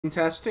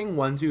Testing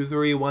 1 2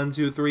 3 1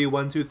 2 3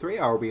 1 2 3.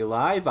 Are we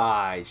live?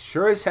 I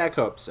sure as heck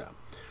hope so.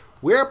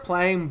 We're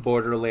playing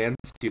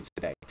Borderlands 2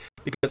 today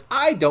because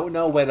I don't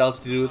know what else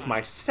to do with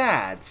my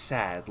sad,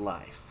 sad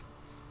life.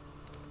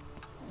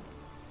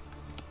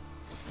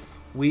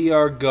 We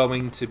are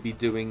going to be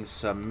doing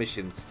some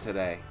missions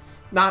today.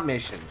 Not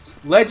missions.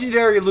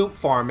 Legendary loot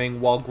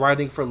farming while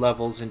grinding for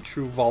levels in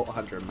true Vault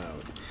Hunter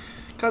mode.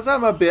 Because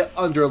I'm a bit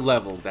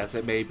under-leveled as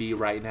it may be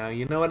right now.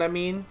 You know what I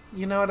mean?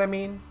 You know what I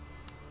mean?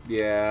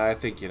 Yeah, I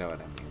think you know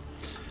what I mean.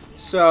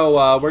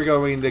 So, we're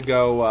going to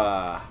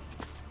go,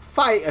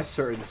 fight a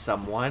certain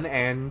someone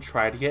and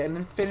try to get an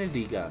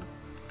infinity gun.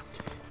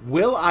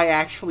 Will I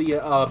actually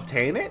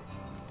obtain it?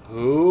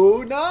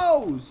 Who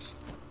knows?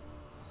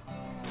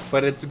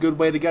 But it's a good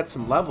way to get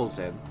some levels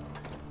in.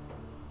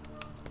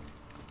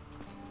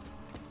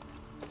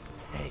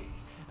 Hey,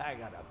 I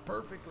got a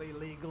perfectly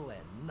legal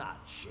and not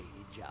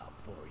shady job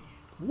for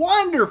you.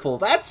 Wonderful!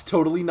 That's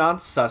totally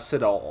not sus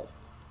at all.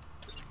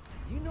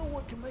 You know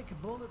what can make a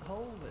bullet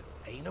hole that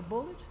ain't a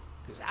bullet?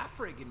 Because I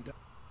friggin' don't.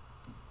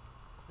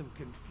 Some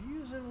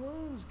confusing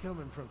wounds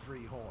coming from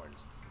Three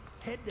Horns.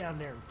 Head down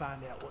there and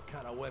find out what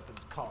kind of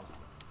weapons caused them.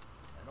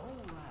 An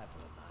old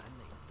rival of mine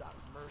named Doc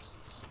Mercy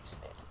sees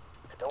it.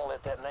 And don't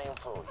let that name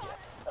fool you.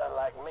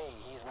 Unlike me,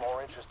 he's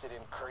more interested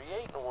in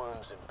creating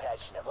wounds than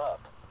patching them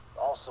up.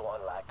 Also,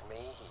 unlike me,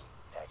 he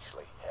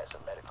actually has a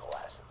medical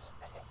license.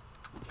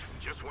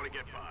 Just want to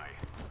get by.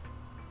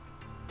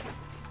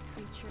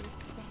 Creatures,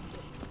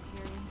 bandits,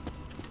 Hyperion.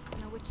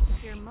 I know which to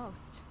fear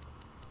most.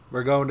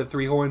 We're going to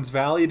Three Horns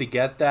Valley to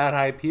get that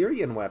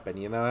Hyperion weapon.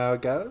 You know how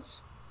it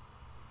goes?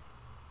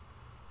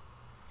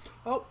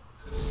 Oh.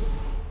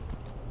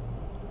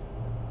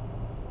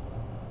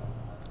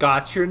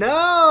 Got your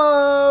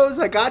nose!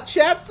 I got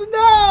Chat's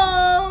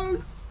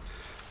nose!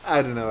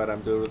 I don't know what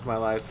I'm doing with my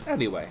life.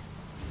 Anyway.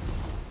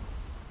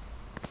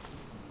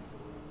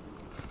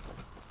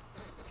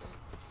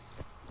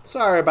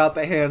 Sorry about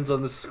the hands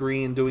on the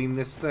screen doing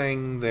this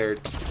thing. They're...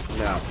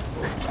 No.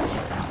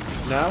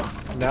 No,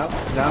 no,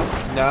 no,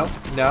 no,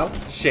 no.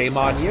 Shame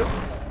on you.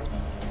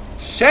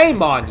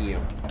 Shame on you.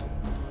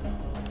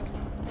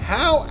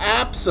 How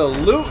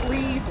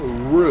absolutely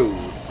rude.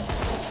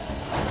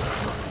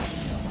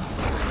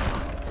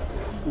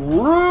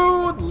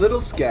 Rude little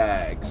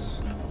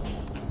skags.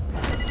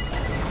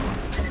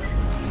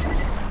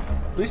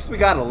 At least we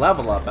got a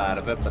level up out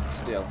of it, but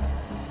still.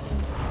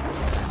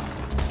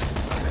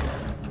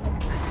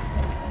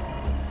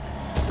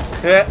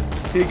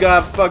 He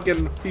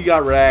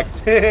got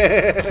wrecked.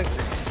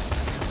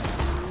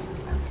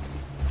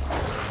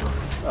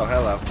 Oh,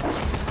 hello.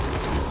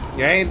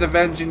 You ain't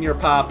avenging your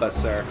papa,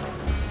 sir.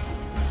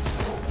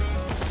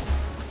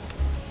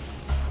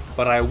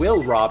 But I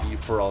will rob you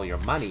for all your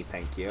money,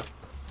 thank you.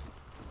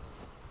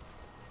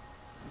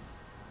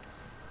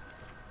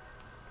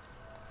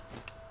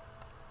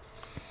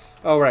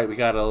 Oh, right, we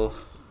got a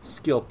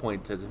skill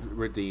point to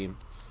redeem.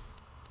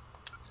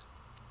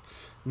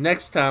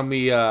 Next time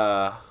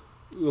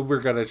we're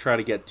gonna try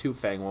to get Two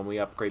Fang when we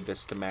upgrade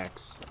this to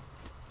max.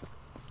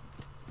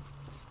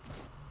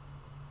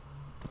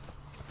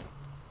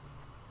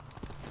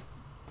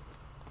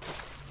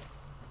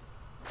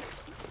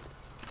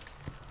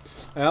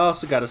 I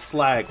also got a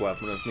slag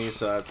weapon with me,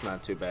 so that's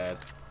not too bad.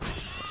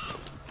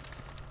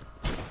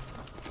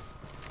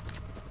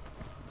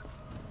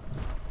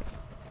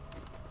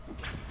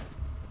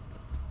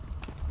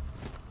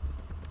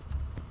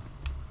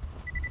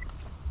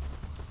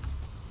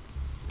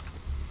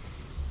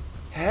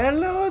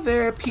 Hello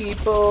there,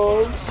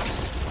 peoples.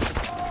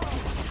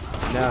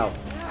 No.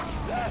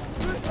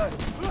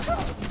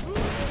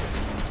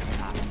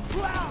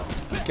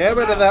 Get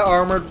rid of that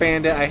armored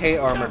bandit. I hate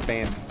armored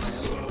bandits.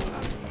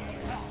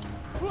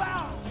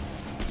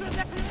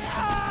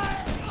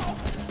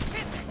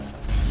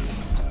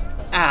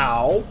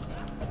 Ow.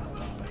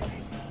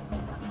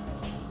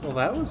 Well,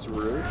 that was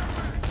rude.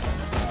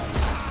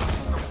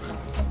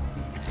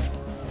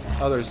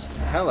 Oh, there's...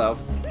 Hello.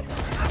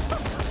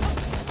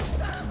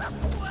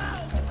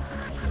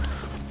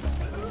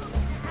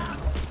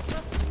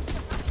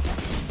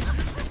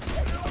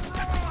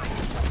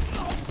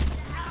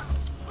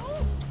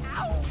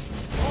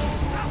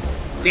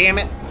 Damn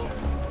it!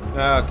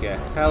 Okay.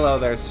 Hello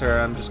there, sir.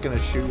 I'm just gonna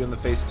shoot you in the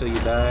face till you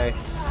die.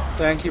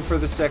 Thank you for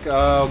the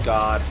Oh,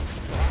 God.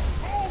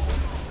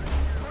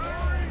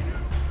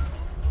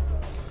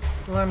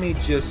 Let me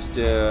just,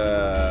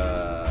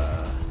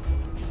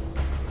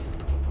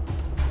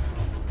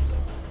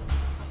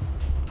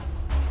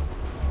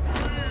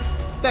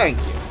 Thank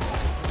you.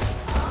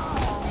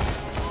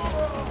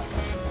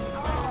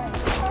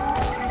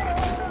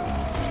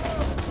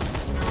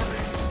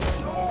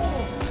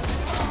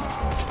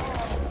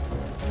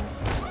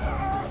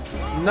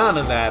 None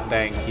of that,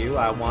 thank you.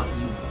 I want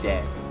you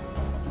dead.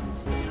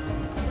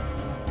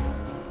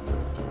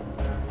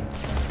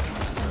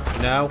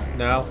 No,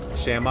 no.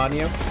 Shame on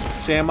you.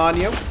 Shame on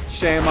you.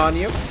 Shame on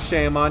you.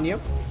 Shame on you.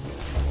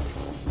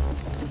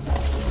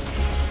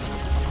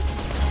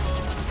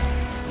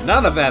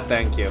 None of that,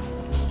 thank you.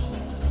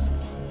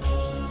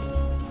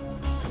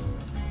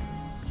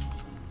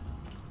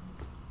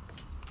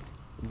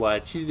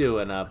 What you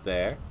doing up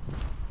there?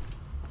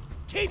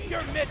 Keep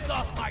your mitts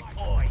off my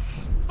toy!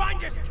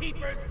 Finders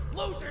keepers,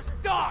 losers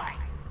die!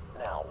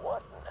 Now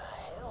what in the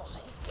hell's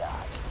he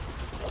got?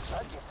 Looks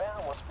like you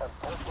found what's been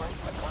perforating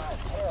the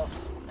clientele.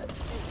 Give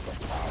me a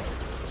solid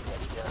to get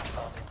that gun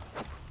from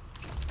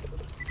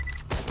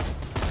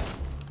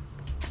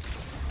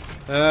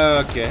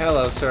him. Okay,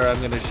 hello, sir.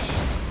 I'm gonna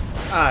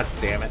ah,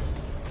 damn it.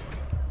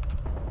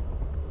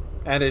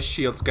 And his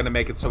shield's gonna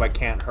make it so I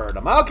can't hurt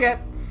him. Okay!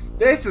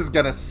 This is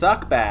gonna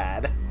suck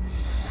bad.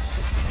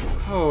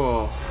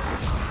 Oh.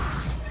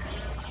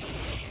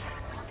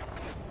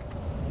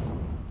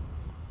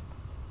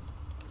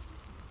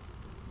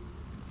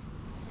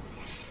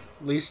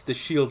 At least the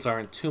shields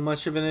aren't too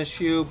much of an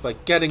issue,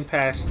 but getting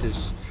past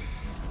his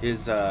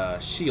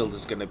shield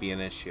is gonna be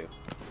an issue.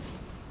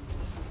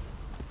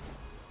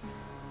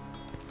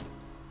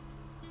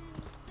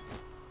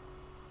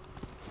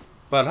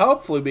 But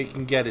hopefully we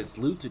can get his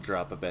loot to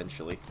drop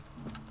eventually.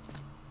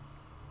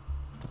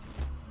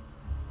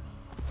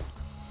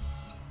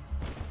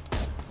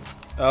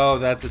 Oh,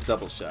 that's a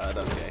double shot.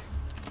 Okay.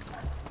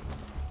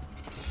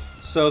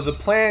 So the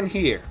plan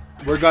here,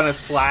 we're gonna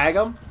slag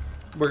him.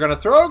 We're gonna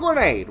throw a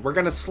grenade. We're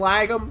gonna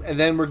slag him, and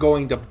then we're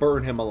going to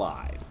burn him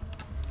alive.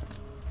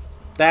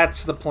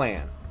 That's the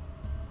plan.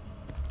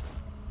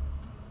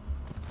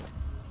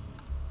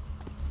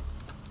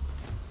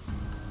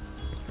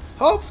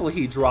 Hopefully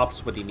he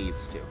drops what he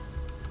needs to.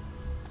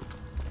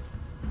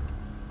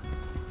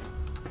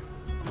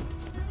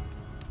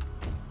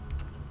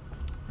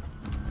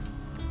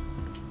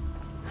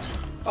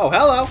 Oh,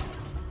 hello!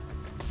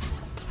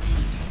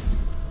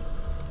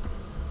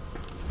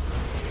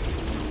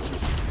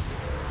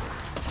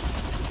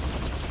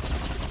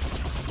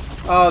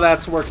 Oh,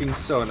 that's working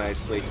so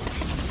nicely.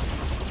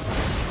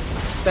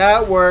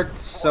 That worked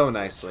so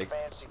nicely.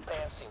 Fancy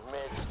pantsy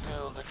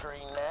mid-school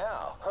degree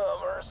now,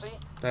 huh, Mercy?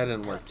 That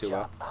didn't work too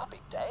well. I'll be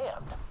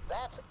damned.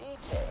 That's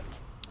E-Tech.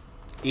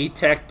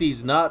 E-Tech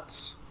these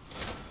nuts.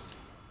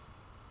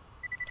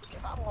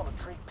 If I'm gonna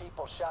treat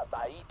people shot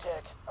by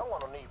E-Tech, I'm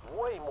gonna need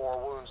way more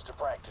wounds to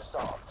practice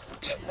on.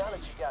 But now that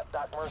you got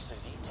Doc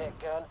Mercy's E-Tech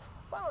gun,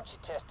 why don't you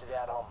test it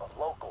out on the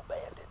local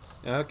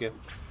bandits? Okay.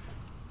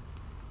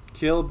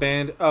 Kill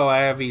band. Oh, I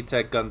have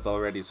E-Tech guns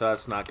already, so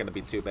that's not going to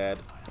be too bad.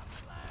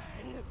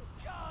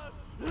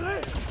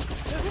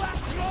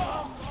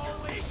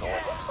 So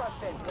it looks like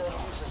that gun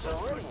uses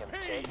iridium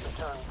tech to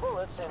turn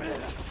bullets into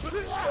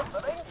stuff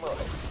that ain't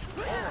bullets.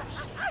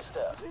 Energy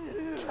stuff.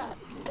 God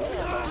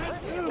damn,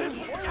 iridium is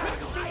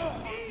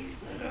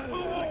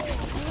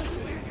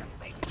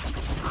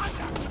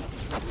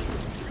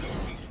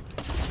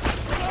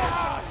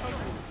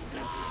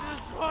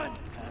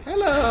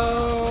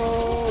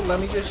Hello! Let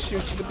me just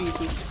shoot you to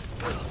pieces.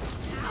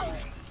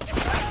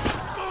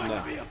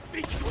 No.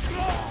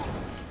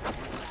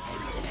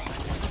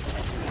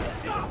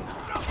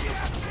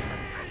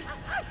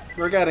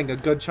 We're getting a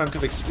good chunk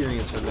of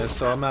experience from this,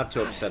 so I'm not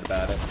too upset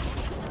about it.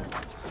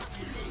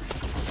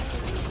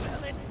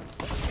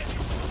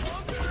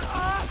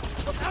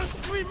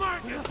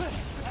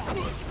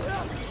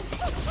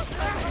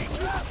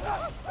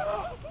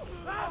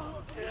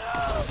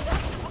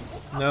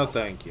 No,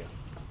 thank you.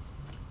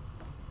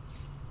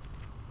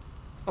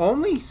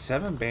 Only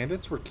 7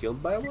 bandits were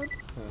killed by one?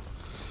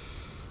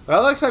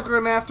 Well, looks like we're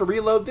gonna have to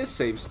reload this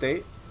save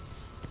state.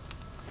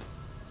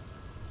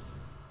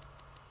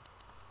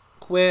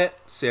 Quit.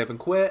 Save and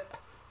quit.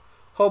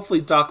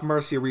 Hopefully Doc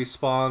Mercy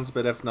respawns,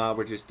 but if not,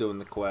 we're just doing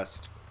the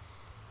quest.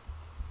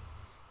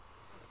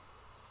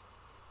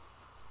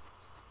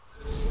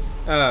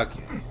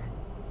 Okay.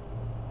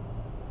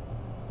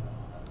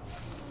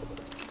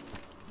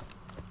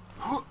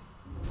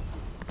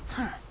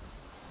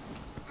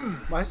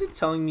 Why is it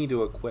telling me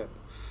to equip?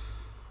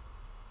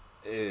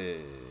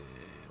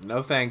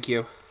 No thank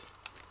you.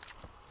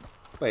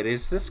 Wait,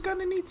 is this gun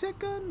an E-Tech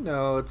gun?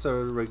 No, it's a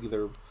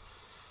regular...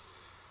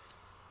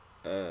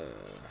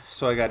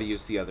 so I gotta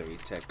use the other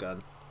E-Tech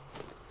gun.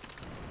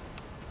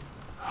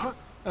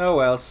 Oh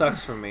well,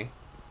 sucks for me.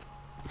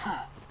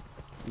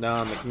 No,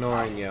 I'm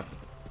ignoring you.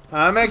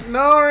 I'm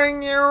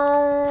ignoring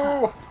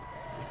you!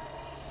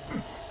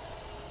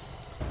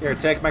 Here,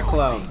 take my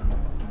clone.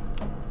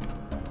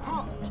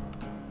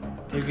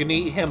 You can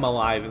eat him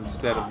alive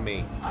instead of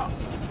me.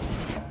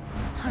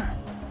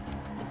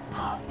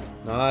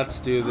 Now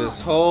let's do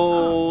this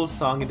whole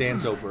song and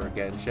dance over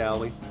again, shall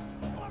we?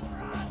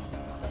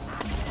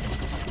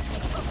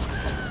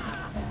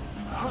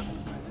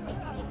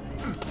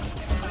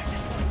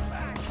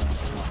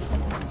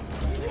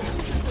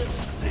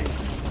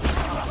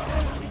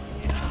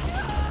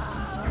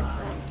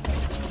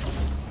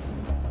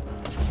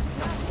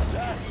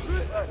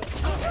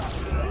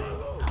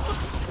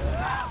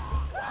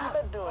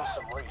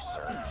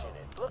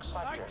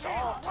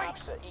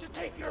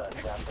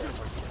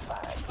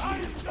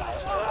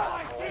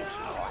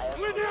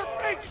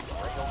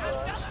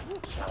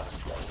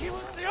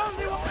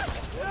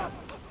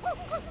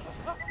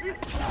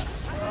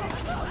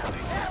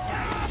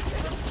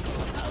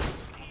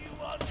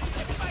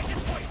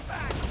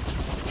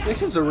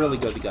 This is a really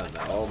good gun,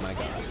 though. Oh my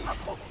god.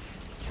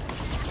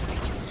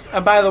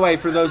 And by the way,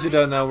 for those who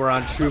don't know, we're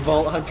on True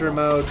Vault Hunter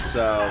mode,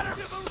 so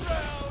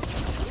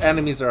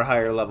enemies are a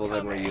higher level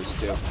than we're used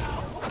to.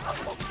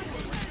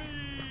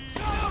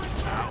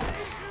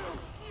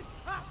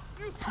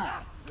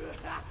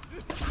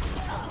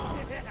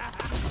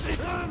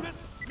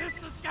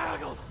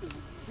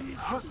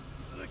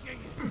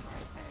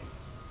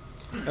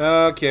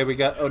 Okay, we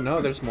got... Oh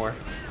no, there's more.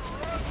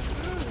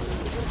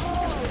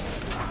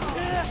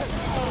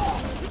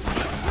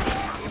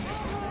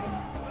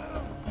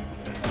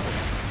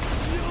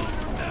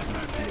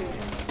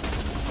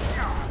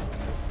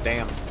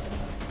 Damn.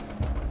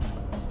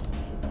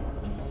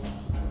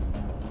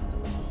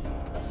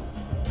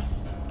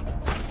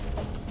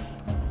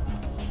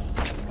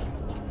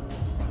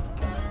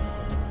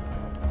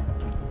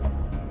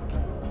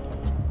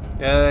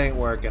 Yeah, that ain't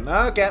working.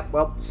 Okay,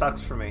 well,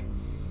 sucks for me.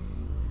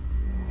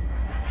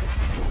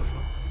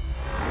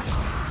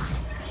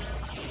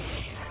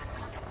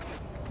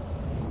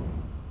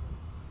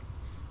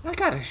 I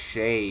gotta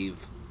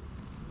shave.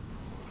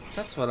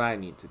 That's what I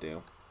need to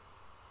do.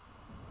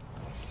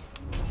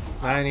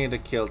 I need to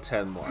kill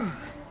 10 more.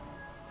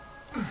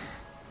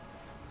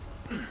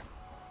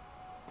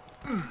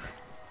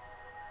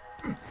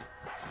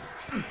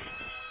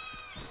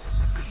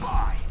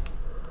 Goodbye.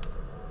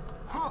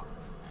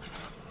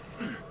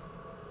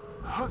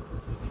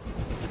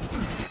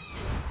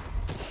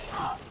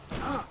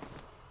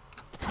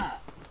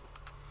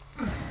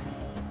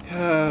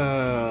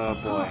 Oh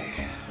boy.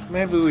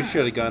 Maybe we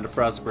should have gone to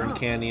Frostburn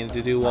Canyon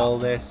to do all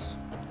this.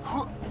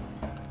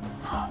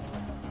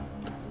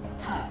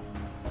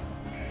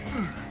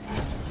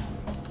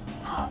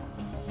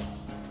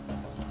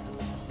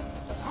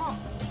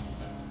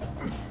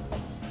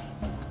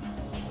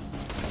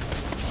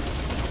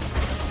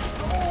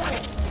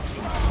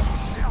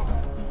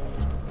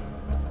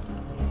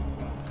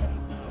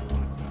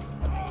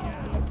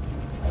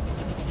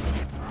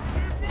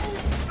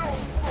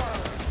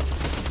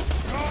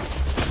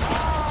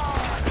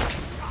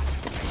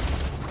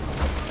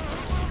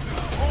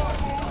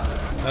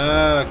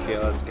 Okay,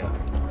 let's go.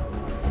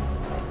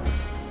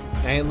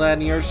 I ain't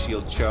letting your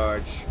shield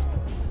charge.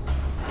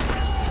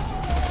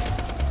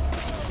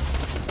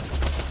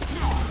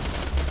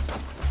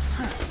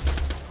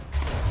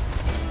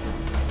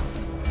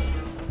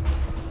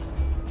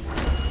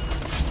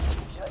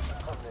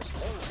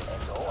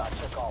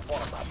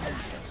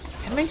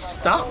 Can they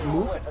stop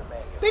moving?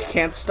 They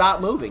can't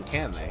stop moving,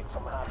 can they?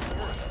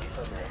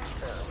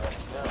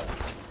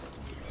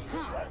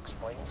 That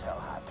explains how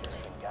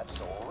Hyperion got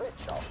so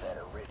rich off that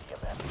iridium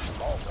after the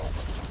vault opened.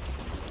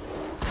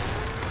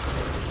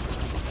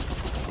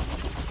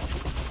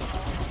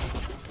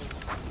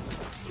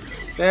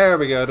 There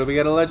we go. Do we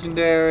get a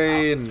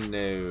legendary?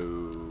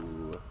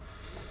 No.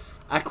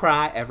 I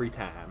cry every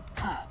time.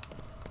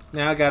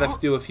 Now I gotta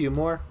do a few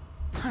more.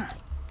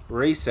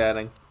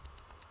 Resetting.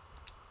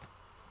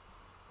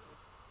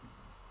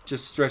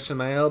 Just stretching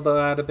my elbow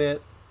out a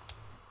bit.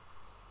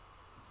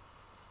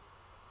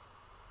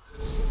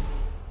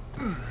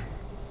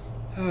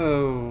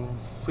 Oh,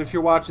 if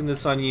you're watching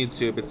this on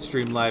YouTube, it's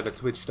streamed live at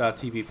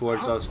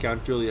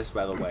twitch.tv/Count Julius,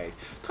 by the way.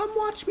 Come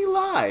watch me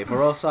live,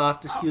 or else I'll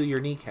have to steal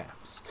your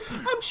kneecaps.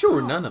 I'm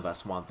sure none of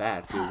us want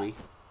that, do we?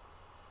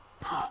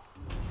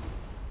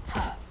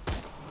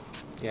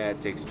 Yeah, it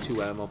takes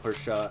 2 ammo per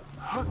shot.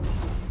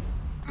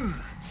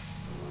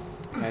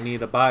 I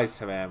need to buy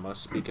some ammo,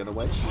 speaking of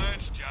which.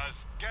 Let's just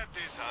get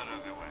this out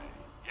of the way.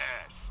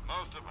 Yes,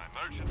 most of my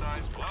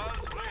merchandise was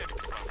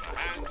ripped from the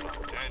hands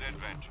of dead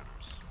adventurers.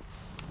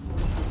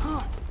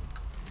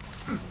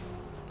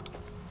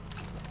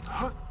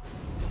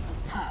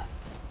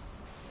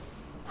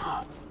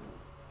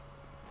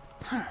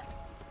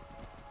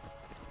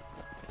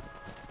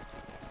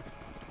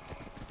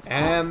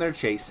 And they're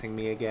chasing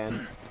me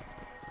again.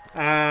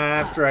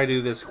 After I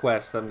do this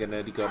quest, I'm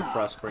gonna go to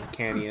Frostburn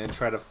Canyon and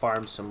try to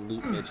farm some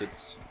loot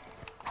midgets.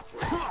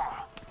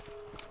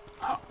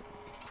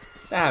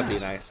 That'd be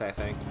nice, I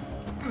think.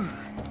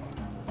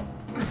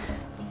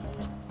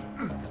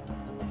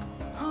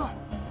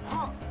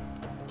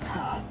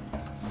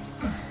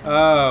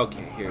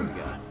 Okay, here we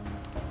go.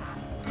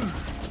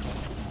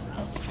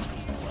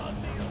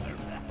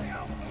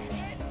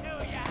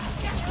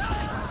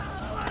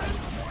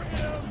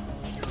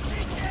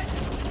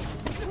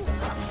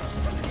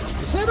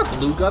 Is that a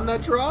blue gun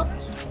that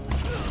dropped?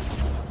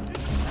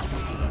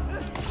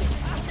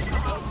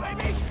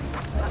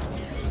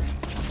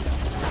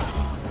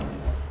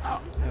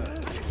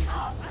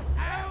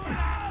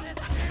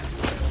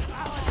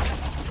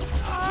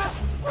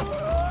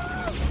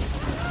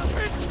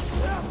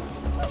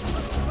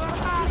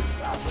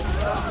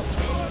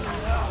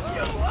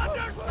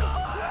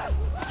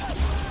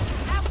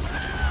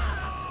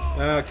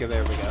 Okay,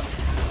 there we go.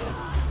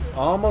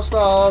 Almost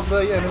all of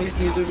the enemies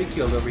need to be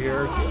killed over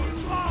here are killed.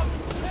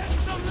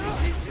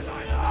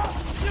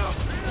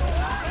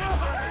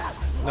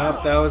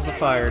 Nope, that was the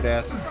fire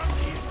death.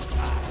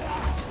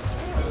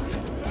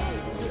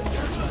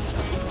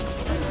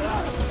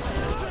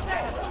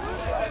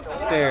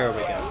 There we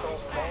Blast go.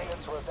 those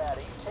bandits with that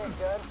E-Tech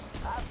gun,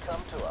 I've come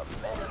to a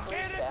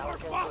medically sound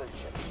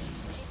conclusion.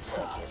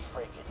 E-Tech is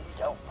friggin'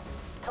 dope.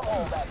 Come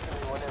on back to me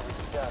whenever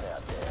you're done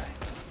out there.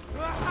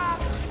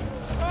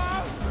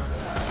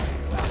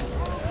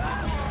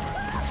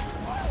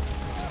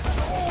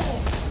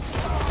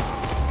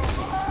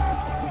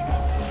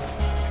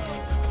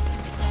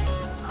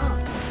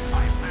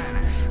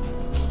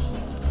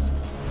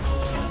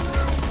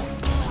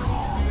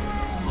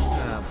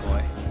 Oh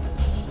boy.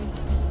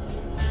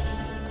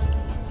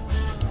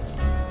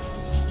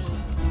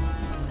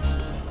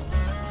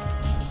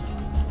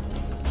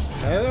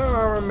 Hey there,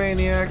 Armor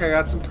Maniac. I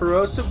got some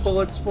corrosive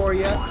bullets for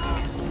you.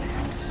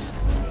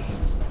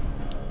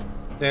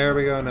 There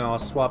we go. Now I'll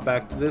swap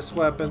back to this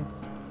weapon.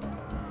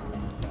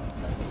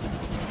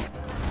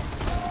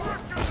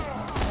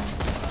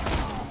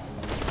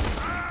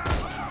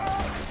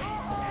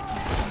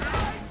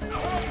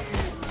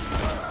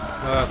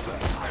 Okay.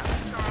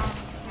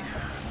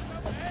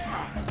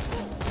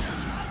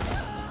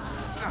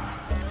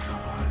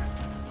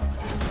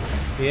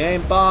 He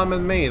ain't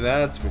bombing me,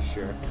 that's for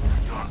sure.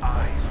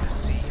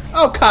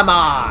 Oh, come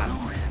on!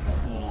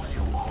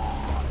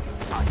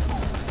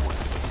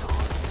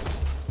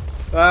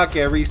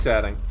 Okay,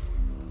 resetting.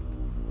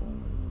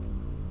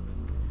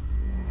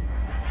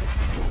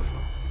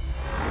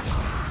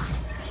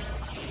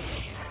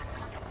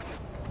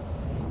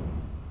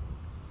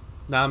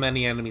 Not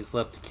many enemies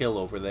left to kill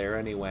over there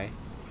anyway.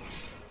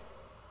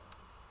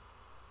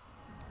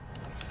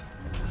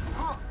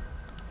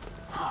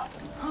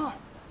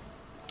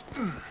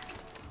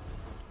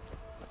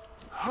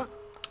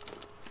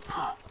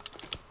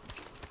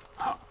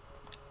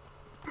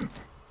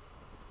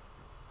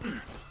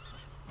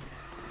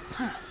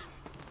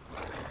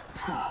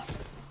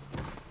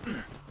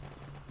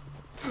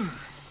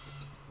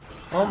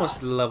 Almost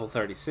to level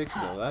 36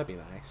 though, that'd be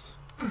nice.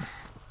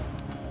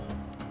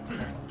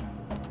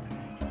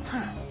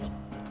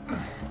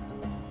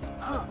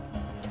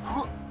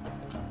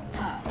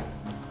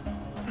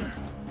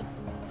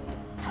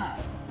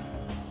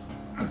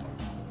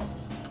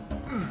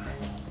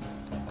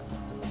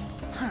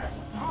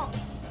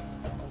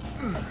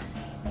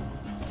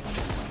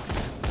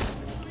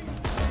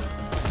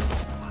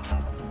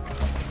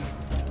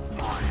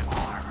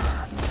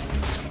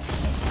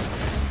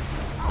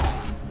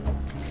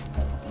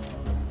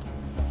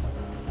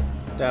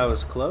 That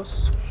was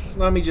close.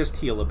 Let me just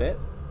heal a bit.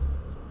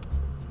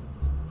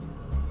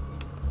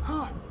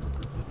 A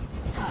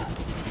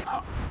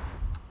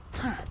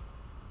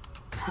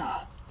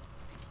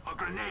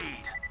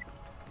grenade.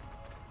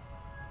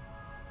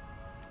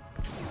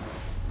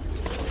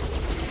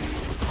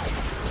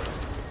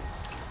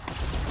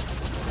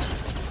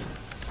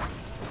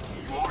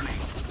 Warning.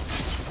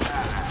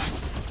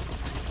 Pass.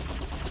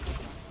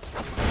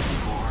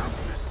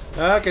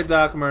 Okay,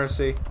 Doc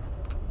Mercy.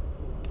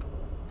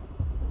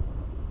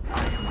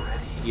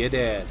 You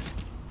did.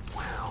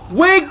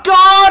 We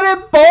got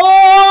it,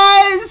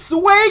 boys!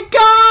 We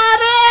got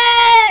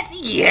it!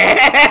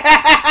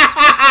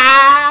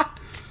 Yeah!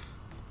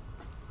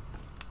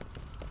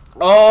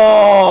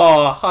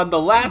 Oh, on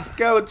the last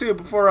go, too,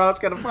 before I was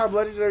going to farm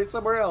legendary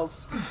somewhere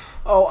else.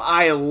 Oh,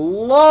 I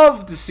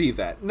love to see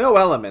that. No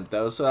element,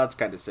 though, so that's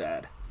kind of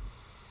sad.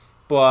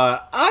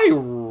 But I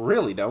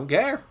really don't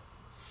care.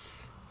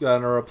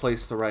 Gonna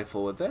replace the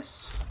rifle with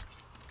this.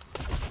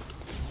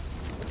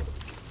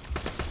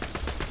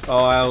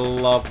 Oh, I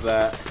love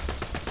that.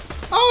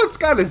 Oh, it's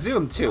got a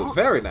zoom, too.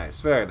 Very nice,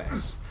 very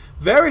nice.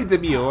 Very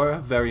demure,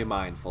 very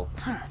mindful.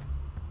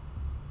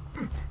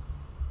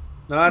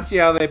 Now let's see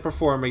how they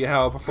perform,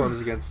 how it performs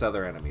against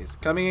other enemies.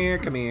 Come here,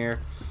 come here.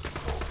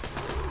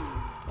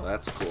 Well,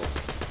 that's cool.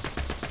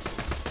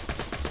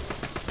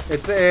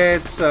 Its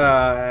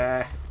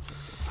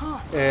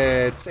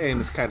aim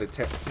is kind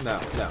of no,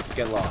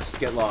 get lost,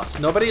 get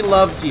lost. Nobody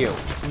loves you.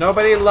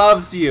 Nobody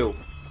loves you.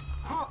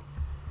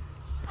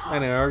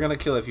 Anyway, we're gonna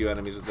kill a few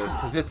enemies with this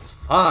because it's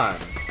fun.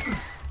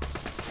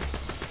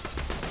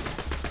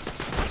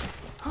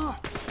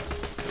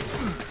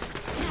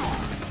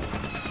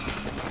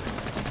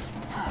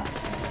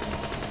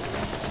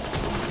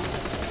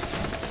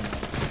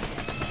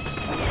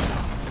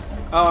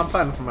 Oh, I'm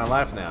fighting for my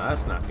life now.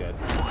 That's not good.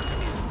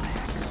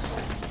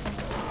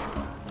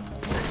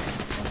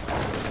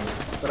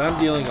 But I'm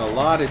dealing a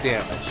lot of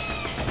damage.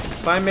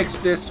 If I mix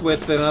this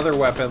with another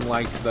weapon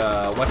like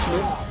the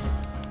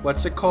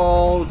what's it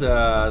called?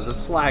 The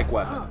slag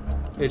weapon.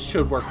 It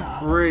should work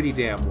pretty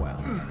damn well.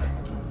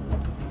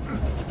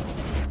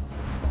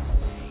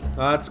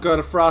 Let's go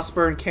to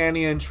Frostburn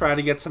Canyon and try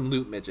to get some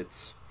loot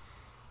midgets.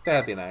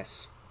 That'd be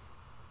nice.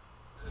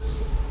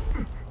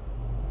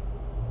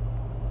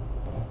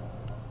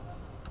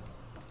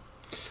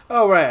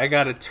 Oh right, I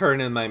gotta turn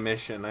in my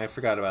mission. I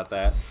forgot about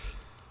that.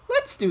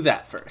 Let's do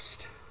that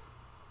first.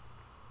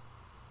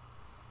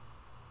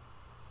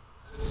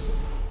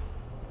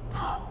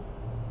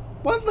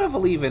 What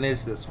level even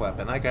is this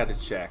weapon? I gotta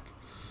check.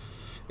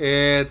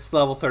 It's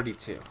level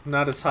 32.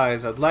 Not as high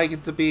as I'd like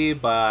it to be,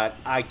 but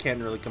I can't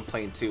really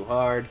complain too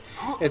hard.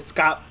 It's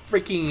got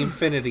freaking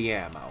infinity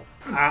ammo.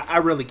 I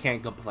really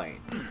can't complain.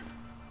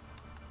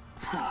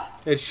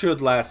 It should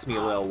last me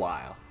a little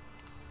while.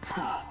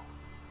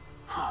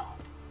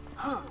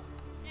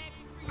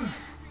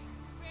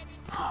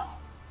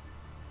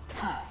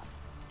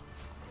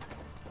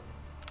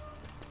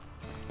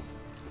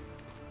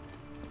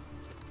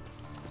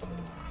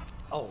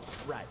 Oh,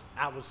 right.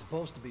 I was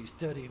supposed to be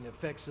studying the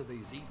effects of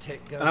these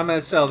E-Tech guns. I'm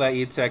gonna sell that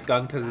E-Tech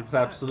gun because it's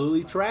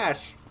absolutely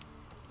trash.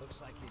 Looks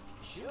like if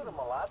you Shoot them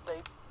a lot,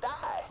 they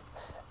die.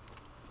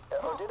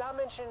 Oh, did I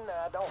mention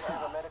I don't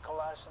have a medical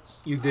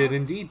license? You did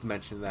indeed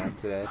mention that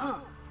today.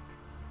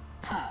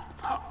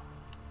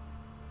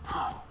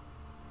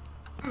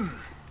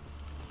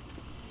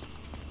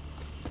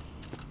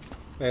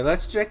 Hey,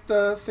 let's check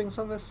the things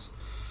on this.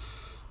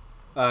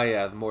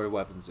 Yeah, the more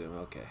weapon zoom.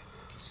 Okay.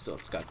 Still,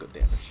 it's got good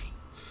damage.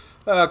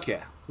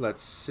 Okay,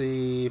 let's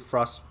see.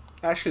 Frost.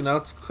 Actually, no,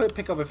 let's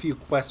pick up a few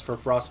quests for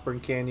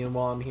Frostburn Canyon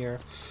while I'm here.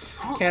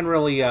 Can't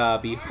really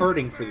be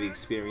hurting for the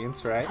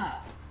experience, right?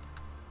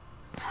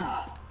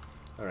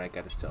 Alright,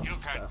 gotta sell some You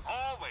can stuff.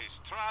 always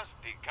trust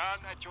the gun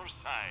at your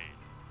side.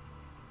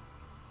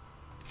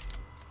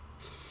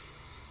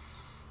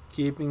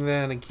 Keeping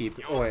that and keep.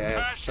 Oh, wait, I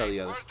have to sell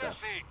the other Worth a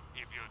stuff. thing.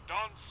 If you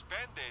don't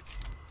spend it,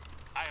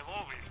 I'll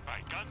always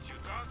buy guns you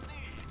don't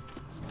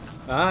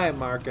need. Alright,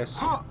 Marcus.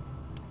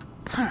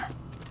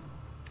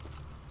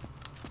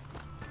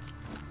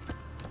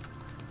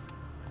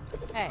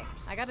 Hey,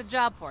 I got a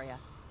job for you.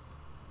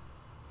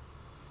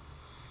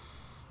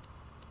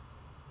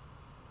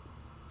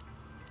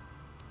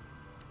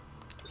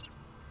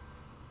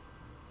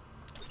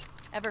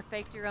 Ever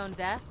faked your own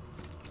death?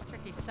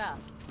 Tricky stuff.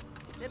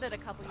 Did it a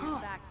couple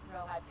years back to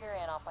throw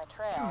Hyperion off my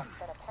trail,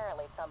 but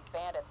apparently some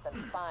bandit's been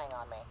spying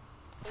on me.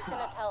 He's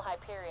gonna tell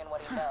Hyperion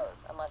what he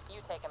knows, unless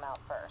you take him out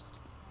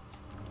first.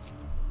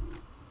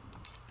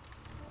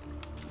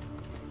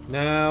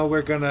 Now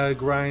we're gonna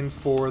grind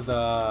for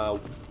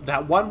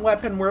that one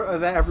weapon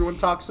that everyone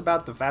talks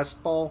about, the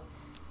fastball.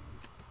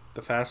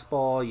 The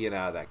fastball, you know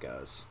how that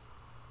goes.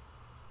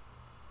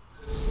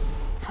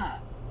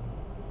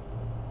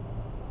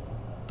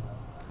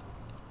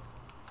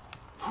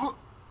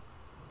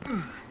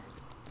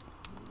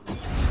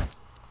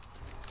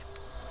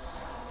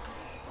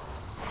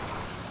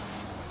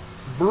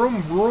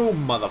 Vroom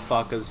vroom,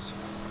 motherfuckers.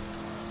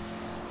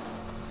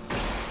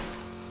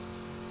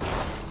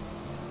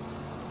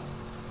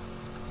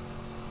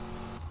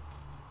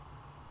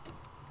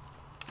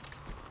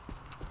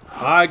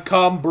 I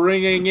come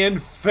bringing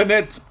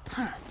infinite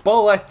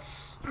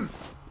bullets.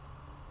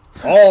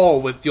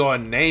 All with your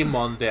name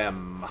on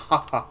them.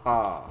 Ha ha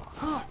ha.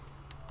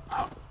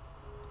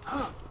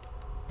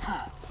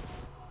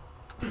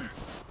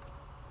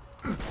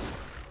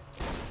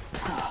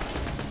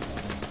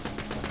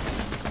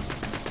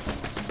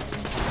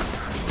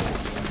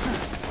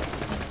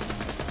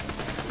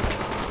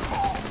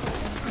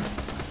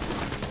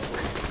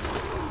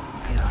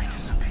 And I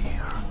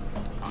disappear.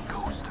 A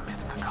ghost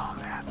amidst the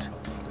combat.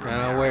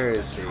 Now where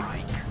is he?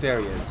 There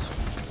he is.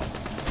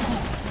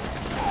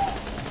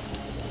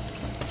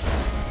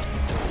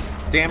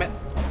 Damn it.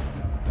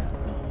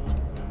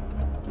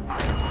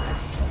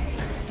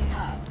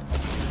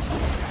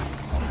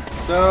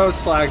 Those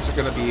slags are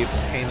gonna be a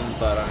pain in the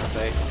butt, aren't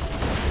they?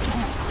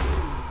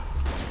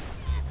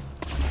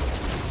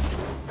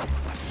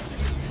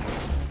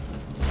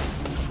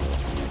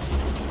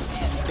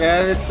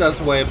 Yeah, this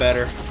does way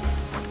better.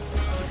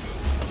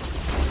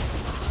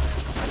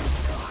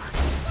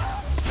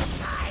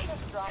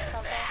 Just drop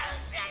something?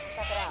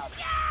 Check it out.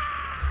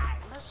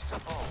 Mr.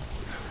 Bone,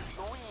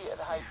 we at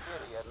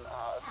Hyperion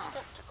are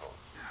skeptical.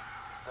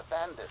 The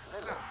bandit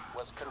Lilith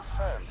was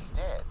confirmed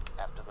dead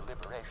after the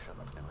liberation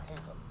of New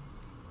Haven.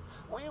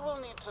 We will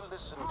need to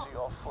listen to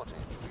your footage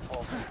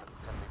before payment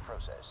can be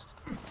processed.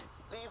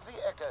 Leave the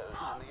echoes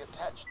in the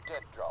attached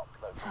dead drop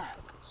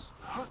locations.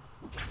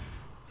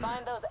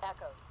 Find those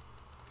echoes.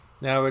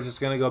 Now we're just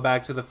gonna go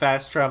back to the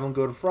fast travel and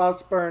go to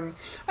Frostburn.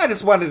 I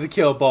just wanted to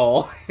kill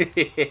Bull.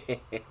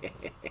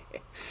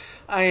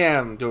 I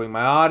am doing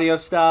my audio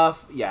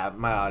stuff. Yeah,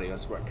 my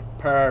audio's working.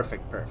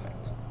 Perfect,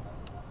 perfect.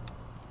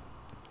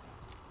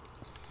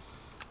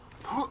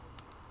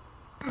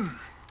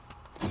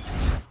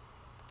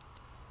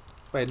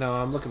 Wait, no,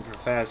 I'm looking for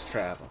fast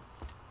travel.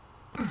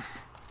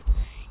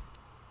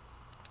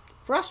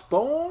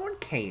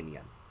 Frostborn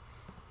Canyon.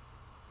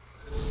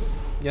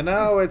 You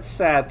know, it's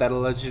sad that a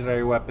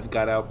legendary weapon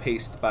got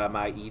outpaced by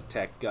my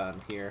E-Tech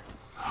gun here.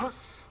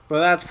 But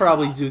that's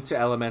probably due to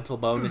elemental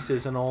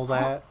bonuses and all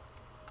that.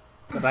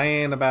 But I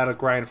ain't about to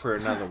grind for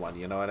another one,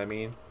 you know what I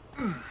mean?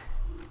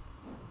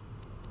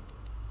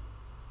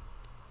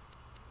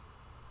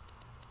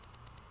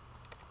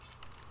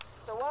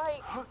 So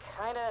I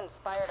kinda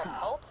inspired a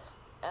cult?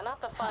 And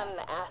not the fun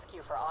ask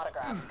you for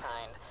autographs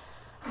kind.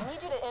 I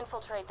need you to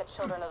infiltrate the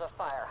Children of the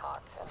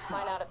Firehawk and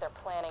find out if they're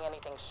planning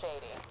anything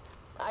shady.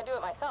 I do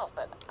it myself,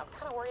 but I'm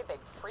kinda worried they'd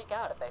freak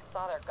out if they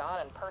saw their god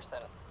in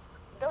person.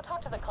 Go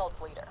talk to the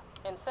cult's leader,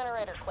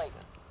 Incinerator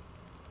Clayton.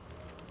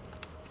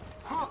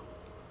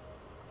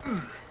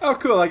 Oh,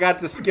 cool. I got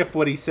to skip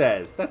what he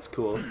says. That's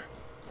cool.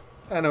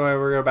 Anyway,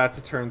 we're about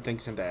to turn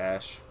things into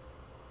ash.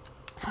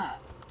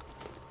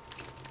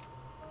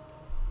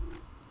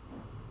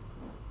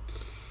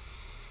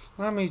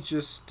 Let me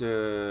just,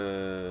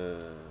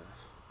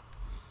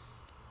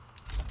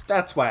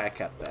 That's why I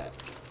kept that.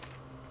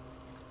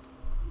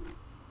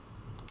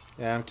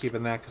 Yeah, I'm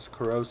keeping that because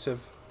corrosive.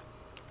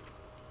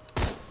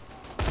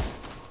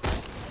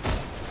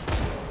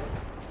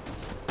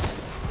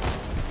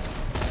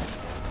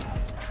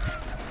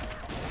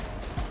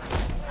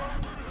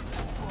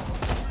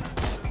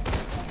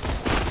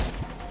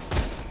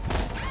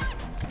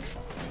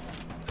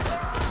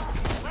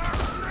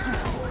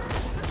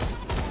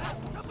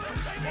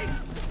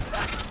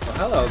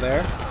 Hello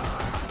there.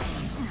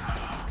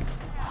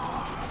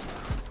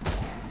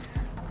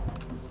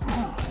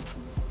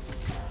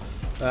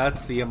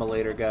 That's the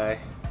immolator guy.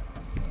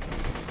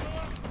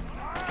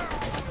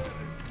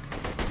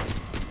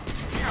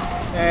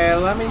 Hey,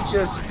 let me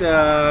just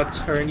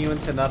turn you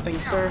into nothing,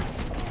 sir.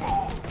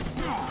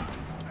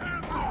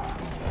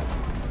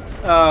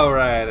 Oh,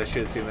 right. I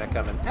should have seen that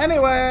coming.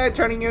 Anyway,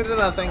 turning you into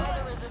nothing. These guys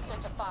are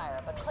resistant to fire,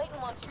 but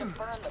Clayton wants you to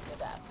burn them to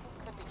death.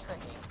 Could be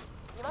tricky.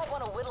 You might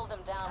want to whittle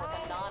them down with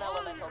a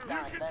non-elemental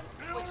gun, then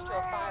switch to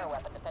a fire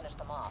weapon to finish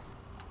them off.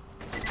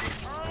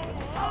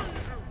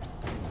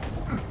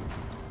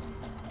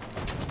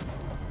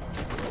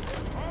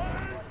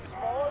 What is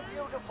more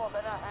beautiful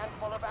than a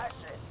handful of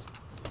ashes?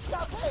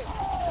 Nothing!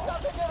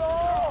 Nothing at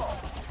all!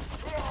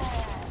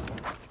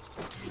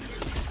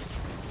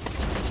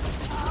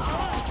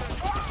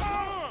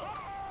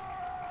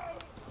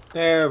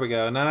 There we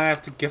go. Now I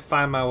have to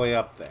find my way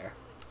up there.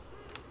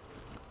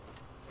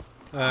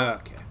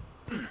 Okay.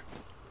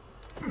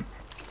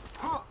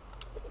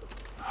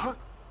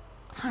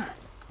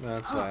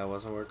 That's why I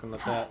wasn't working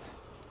with that.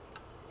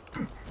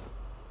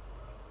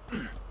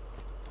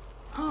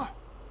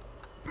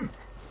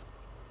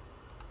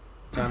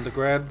 Time to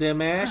grab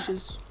them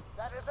ashes.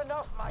 That is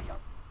enough, my young.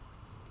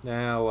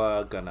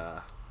 Now,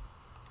 gonna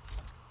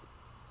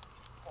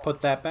put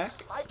that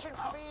back. I can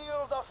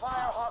feel the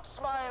Firehawk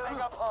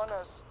smiling upon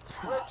us.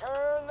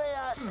 Return the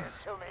ashes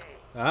to me.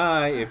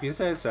 Aye, if you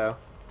say so.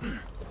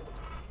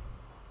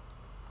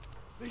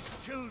 These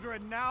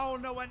children now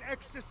know an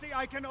ecstasy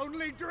I can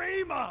only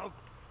dream of.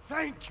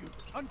 Thank you.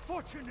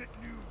 Unfortunate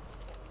news.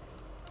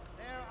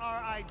 There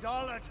are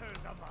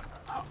idolaters among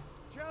us.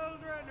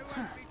 Children who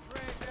have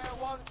betrayed Their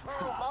one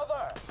true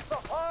mother, the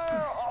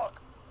Firehawk.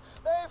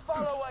 They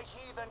follow a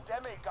heathen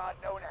demigod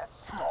known as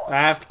Scorch.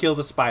 I have to kill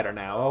the spider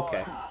now.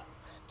 Okay.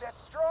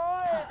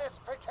 Destroy this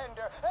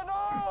pretender and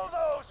all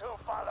those who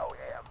follow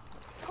him.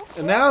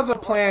 And now the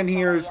plan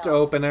here is to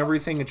open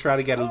everything and try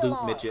to get a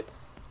loot midget.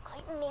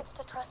 Clayton needs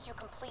to trust you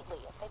completely.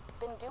 If they've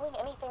been doing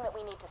anything that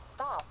we need to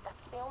stop,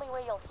 that's the only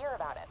way you'll hear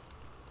about it.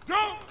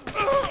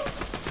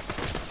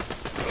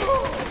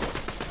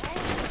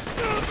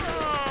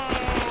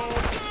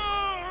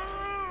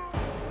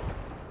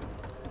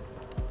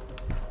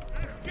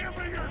 Give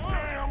me your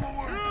damn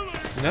away!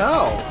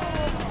 No.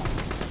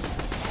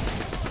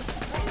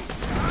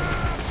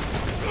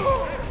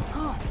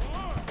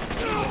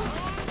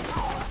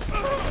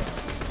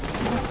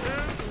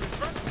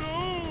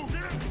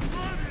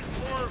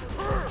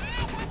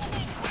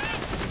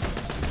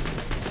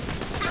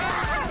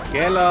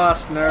 Get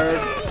lost,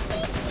 nerd.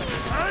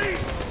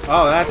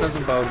 Oh, that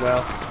doesn't bode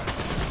well.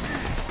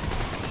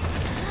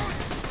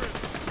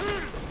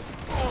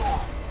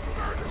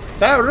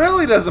 That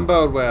really doesn't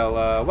bode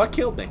well. What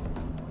killed me?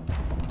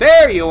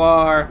 There you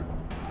are!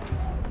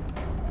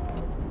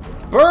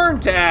 Burn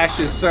to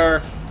ashes,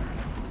 sir!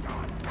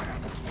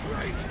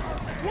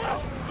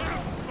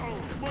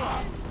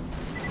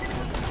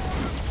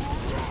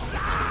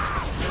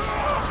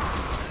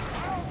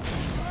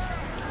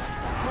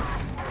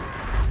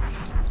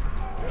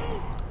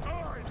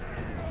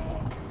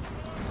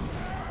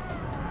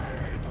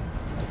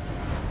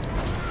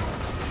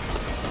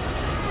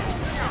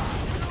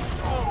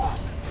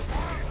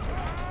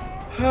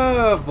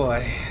 Oh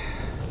boy.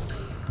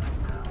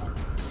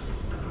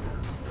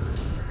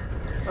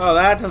 Oh,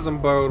 that doesn't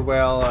bode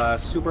well.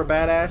 Super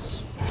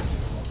badass.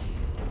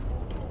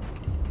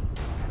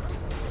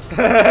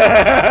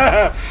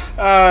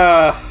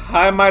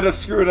 I might have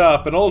screwed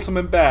up. An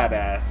ultimate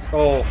badass.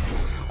 Oh,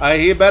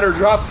 he better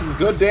drop some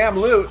good damn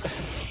loot.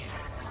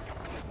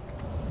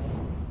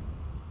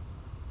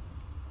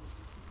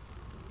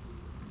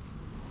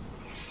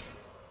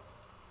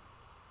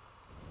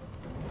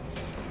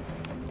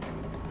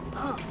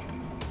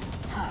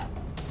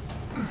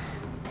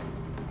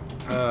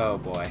 Oh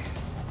boy.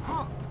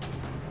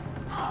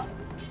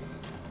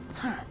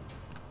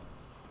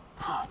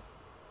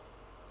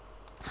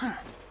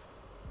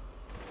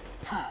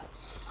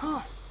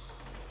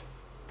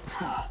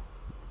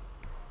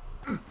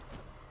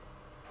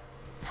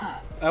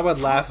 I would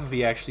laugh if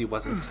he actually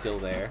wasn't still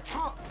there.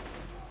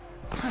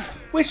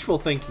 Wishful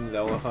thinking,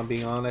 though, if I'm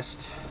being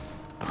honest.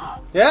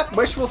 Yep,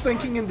 wishful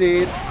thinking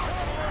indeed.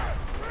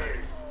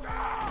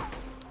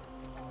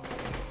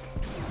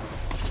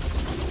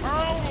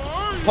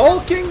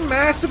 Hulking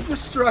massive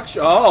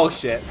destruction. Oh,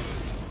 shit.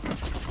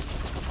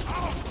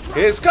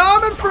 He's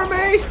coming for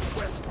me!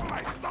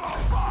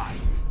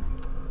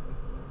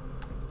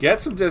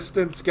 Get some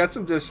distance, get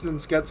some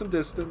distance, get some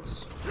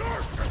distance.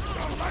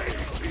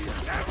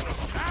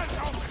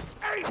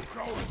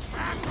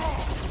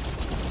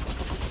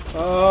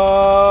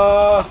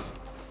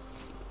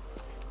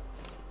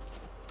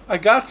 I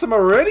got some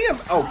iridium.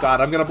 Oh god,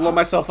 I'm gonna blow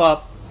myself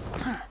up.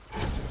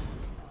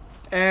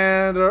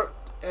 And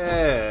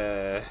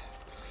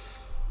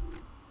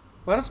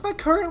what does my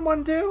current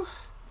one do?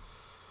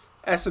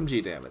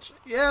 SMG damage.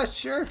 Yeah,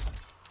 sure.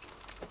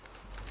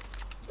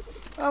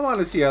 I want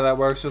to see how that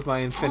works with my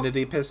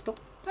infinity pistol.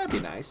 That'd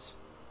be nice.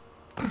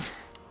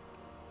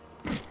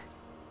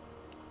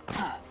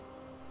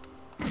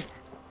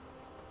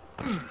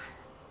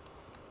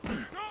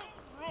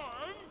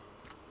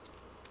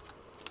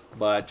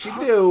 What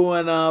you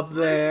doing up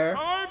there?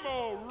 I'm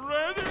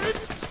already.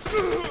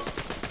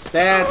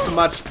 That's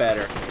much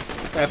better.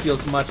 That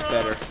feels much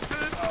better.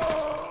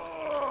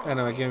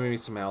 Anyway, give me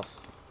some health.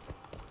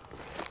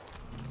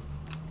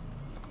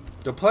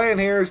 The plan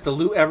here is to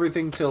loot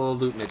everything till a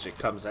loot midget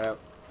comes out.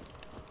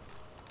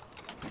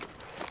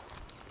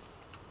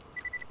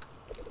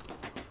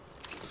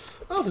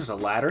 Oh, there's a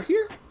ladder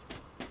here?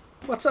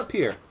 What's up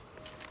here?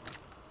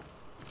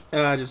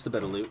 Just a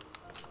bit of loot.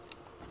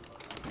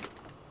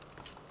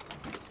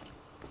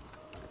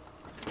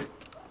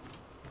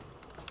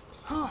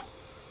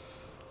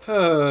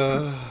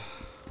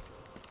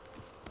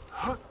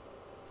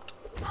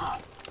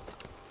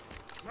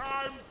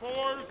 Time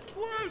for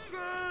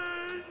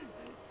squishing.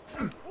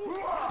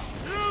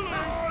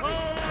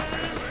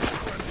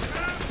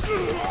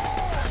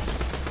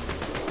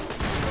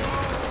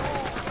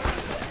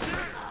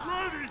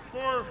 Ready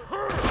for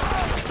her!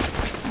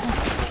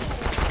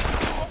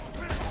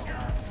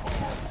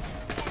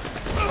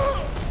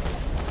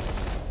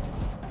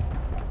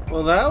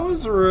 Well, that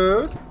was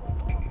rude.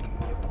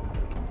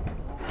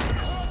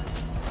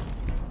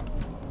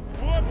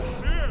 What's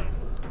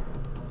this?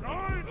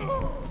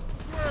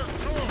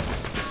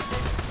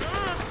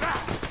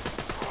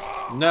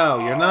 No,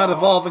 you're not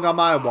evolving on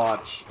my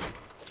watch.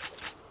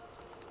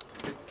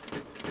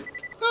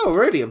 Oh,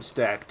 iridium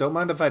stack. Don't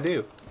mind if I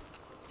do.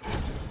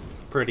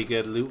 Pretty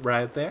good loot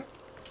right there.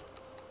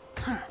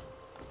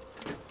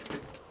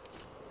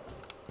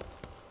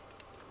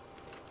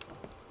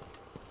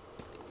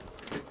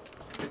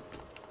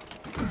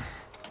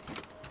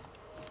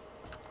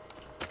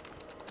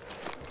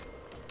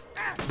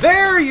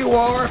 There you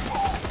are!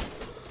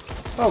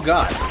 Oh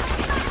god.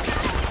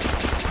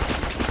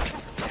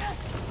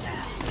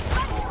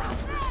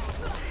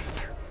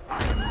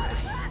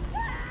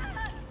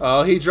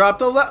 Oh, he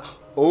dropped a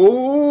Oh!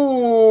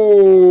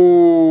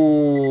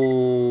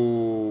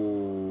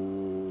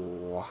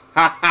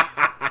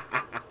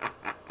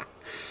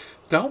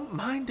 Don't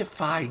mind if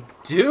I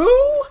do?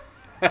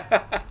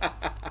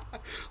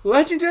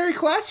 Legendary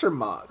class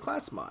mod,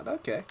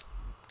 okay.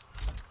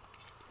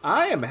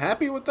 I am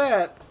happy with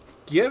that.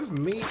 Give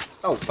me...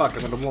 Oh, fuck,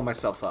 I'm gonna blow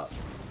myself up.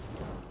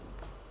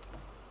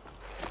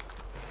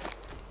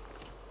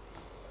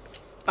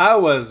 I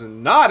was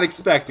not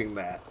expecting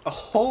that.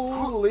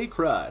 Holy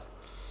crud.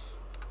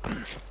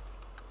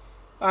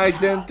 I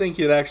didn't think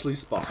you'd actually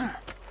spawn.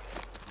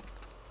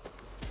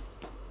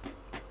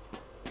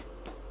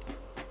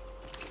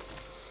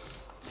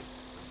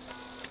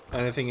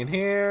 Anything in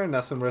here?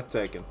 Nothing worth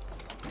taking.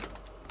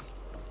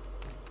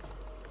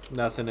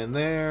 Nothing in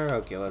there.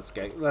 Okay, let's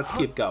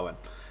keep going.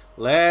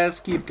 Let's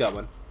keep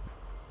going.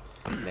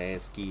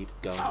 Let's keep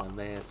going.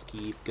 Let's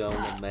keep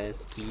going.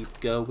 Let's keep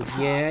going.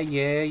 Yeah,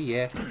 yeah,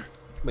 yeah.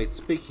 Wait,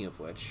 speaking of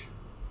which,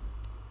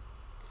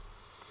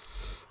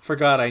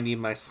 forgot I need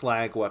my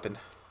slag weapon.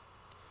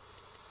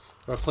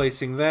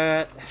 Replacing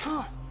that.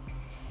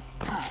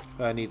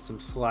 I need some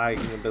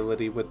slagging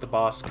ability with the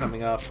boss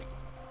coming up.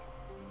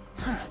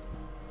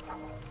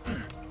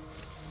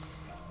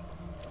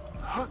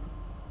 Oh,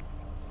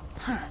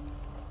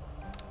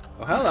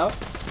 hello.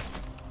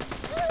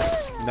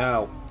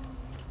 No.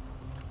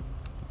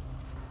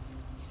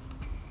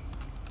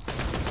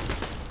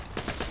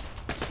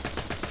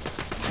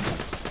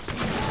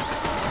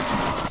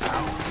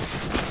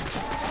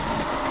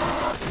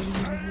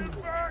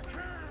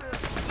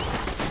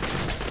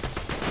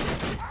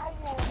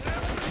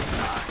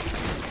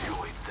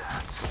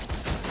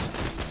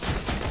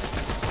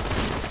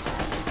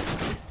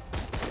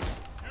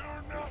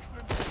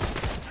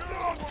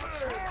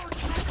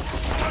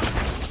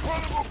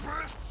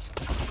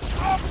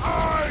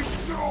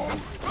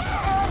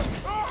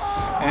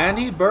 And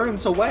he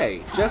burns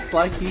away, just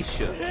like he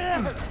should.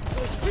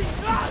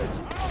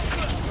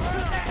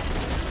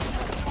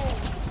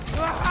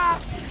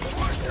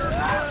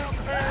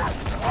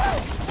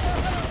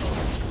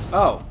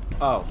 Oh,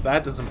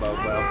 that doesn't bode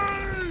well.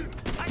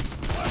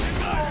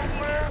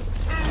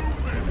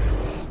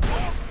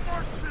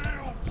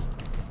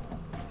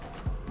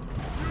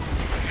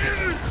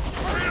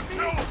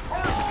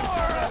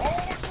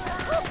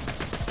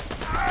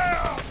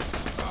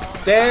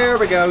 There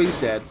we go, he's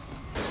dead.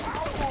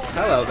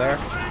 Hello there.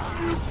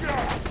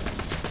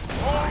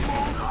 I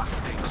do not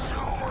think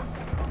so.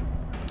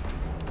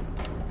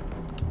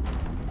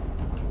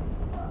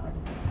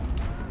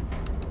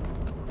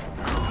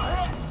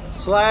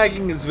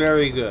 Slagging is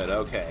very good.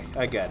 Okay,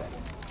 I get it.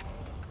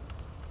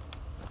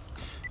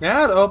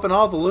 Now to open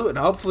all the loot and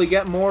hopefully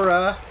get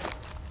more,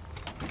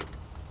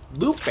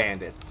 loot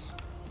bandits.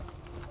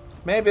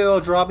 Maybe they'll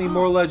drop me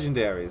more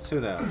legendaries. Who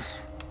knows?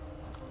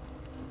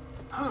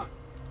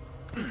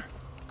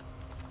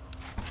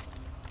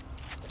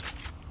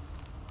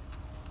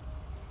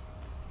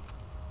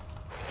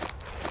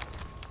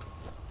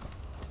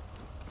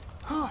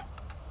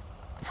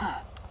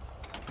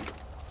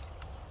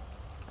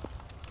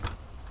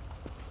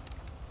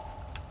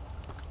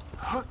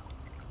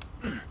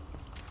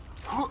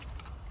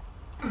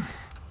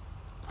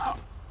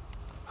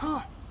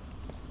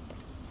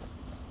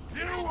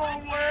 You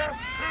won't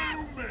last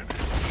 2 minutes.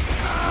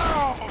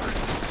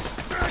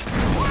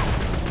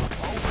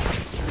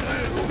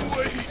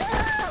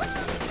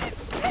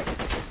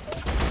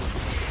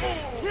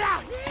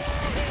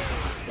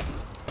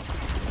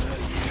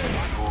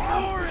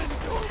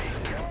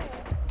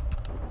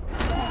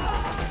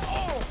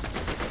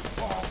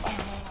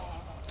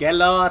 Get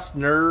lost,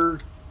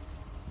 nerd.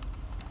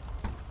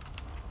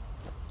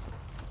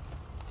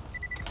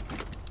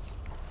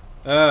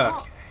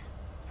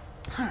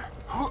 Okay.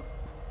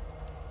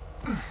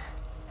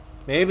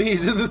 Maybe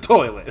he's in the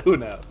toilet. Who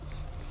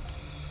knows?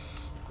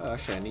 Oh,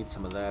 actually, I need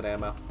some of that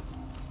ammo.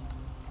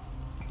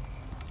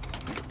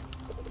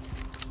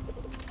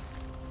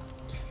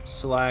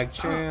 Slag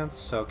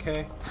chance.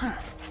 Okay.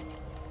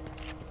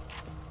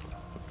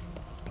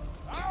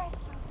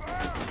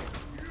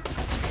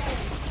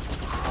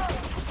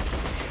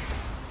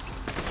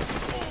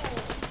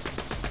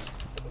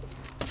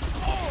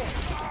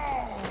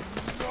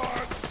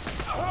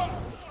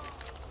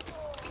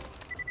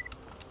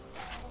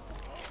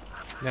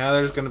 Now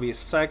there's going to be a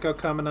psycho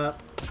coming up.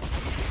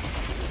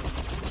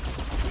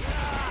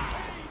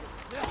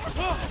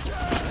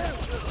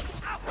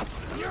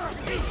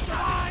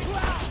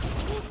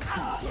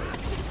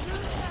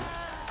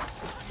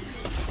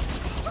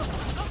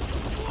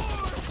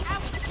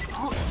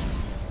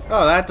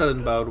 Oh, that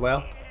doesn't bode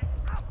well.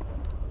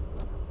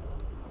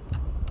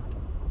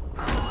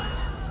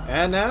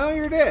 And now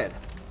you're dead.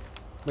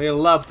 We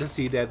love to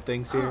see dead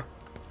things here.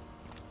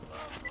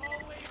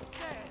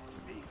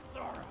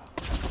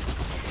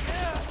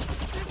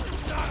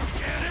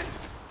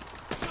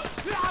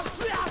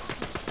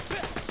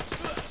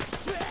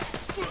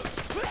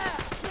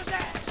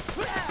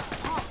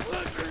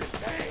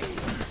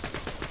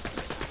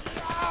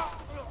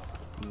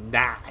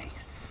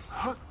 Nice.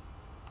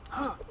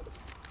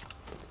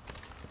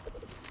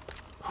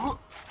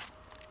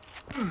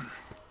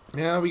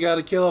 Now we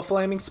gotta kill a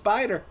flaming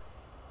spider.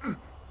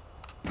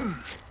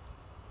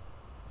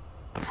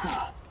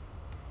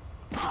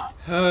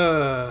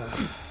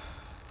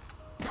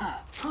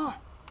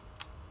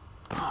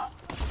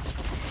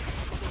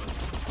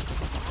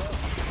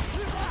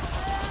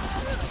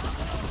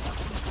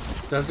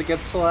 Does it get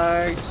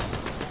slagged?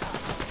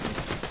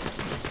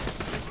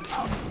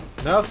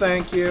 No,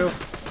 thank you.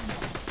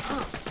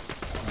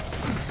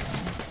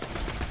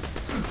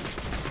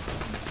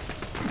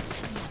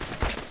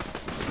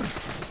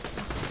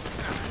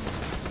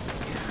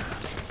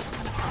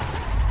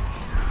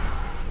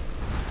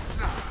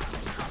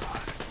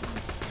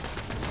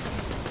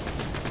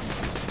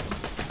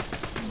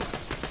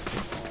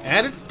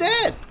 And it's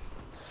dead!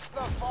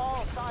 The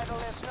false idol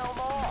is no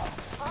more.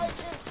 I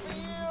can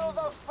feel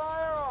the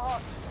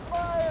firehawk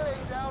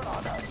smiling down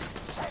on us.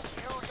 Can't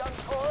you, young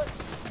torch?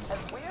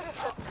 As weird as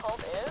this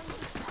cult is,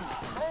 I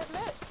gotta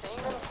admit,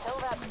 seeing them kill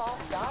that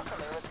false god for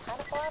me was kind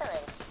of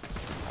flattering.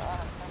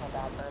 I'm a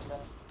bad person.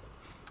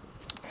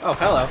 Oh,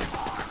 hello.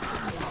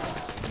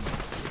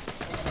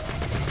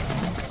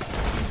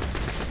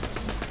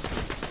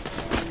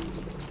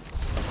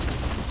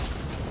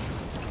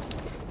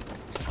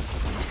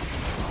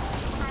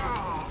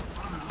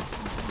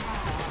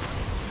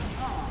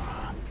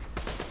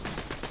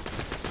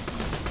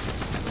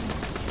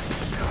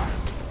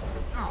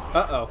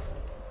 Uh-oh.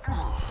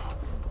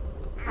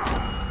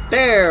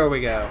 There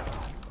we go.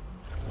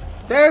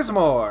 There's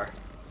more.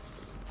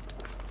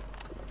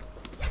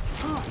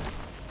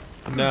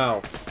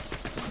 No.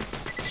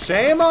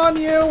 Shame on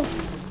you.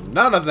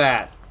 None of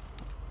that.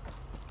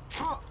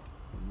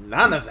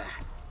 None of that.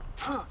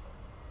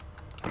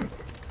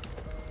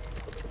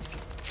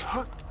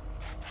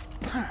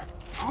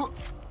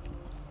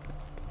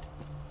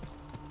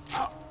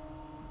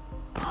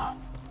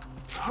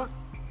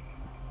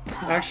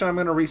 Actually, I'm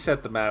going to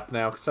reset the map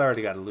now, because I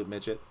already got a loot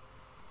midget.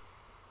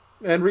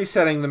 And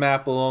resetting the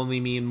map will only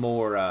mean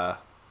more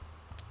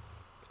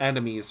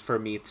enemies for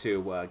me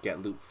to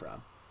get loot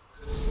from.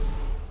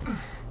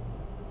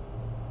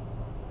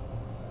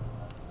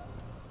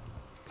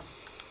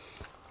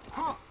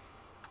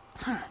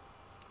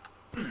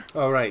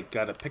 Alright,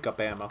 gotta pick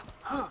up ammo.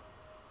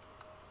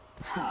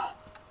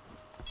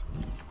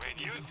 When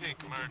you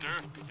think murder,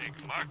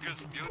 think Marcus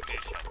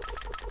Munitions.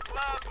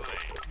 Lovely.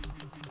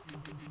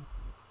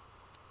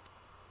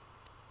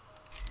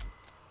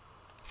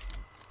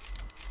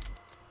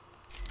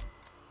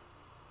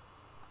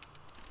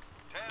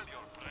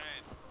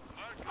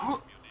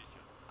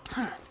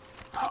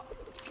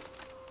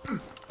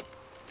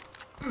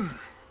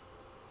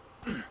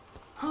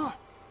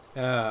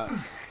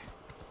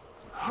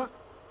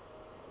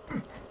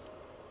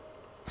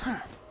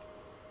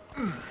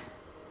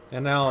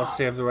 And now I'll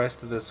save the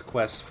rest of this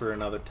quest for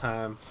another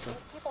time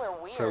These people are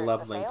weird, for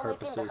leveling but they only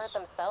seem to hurt purposes.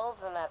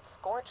 themselves and that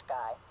Scorch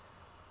guy.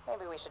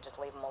 Maybe we should just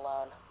leave them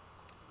alone.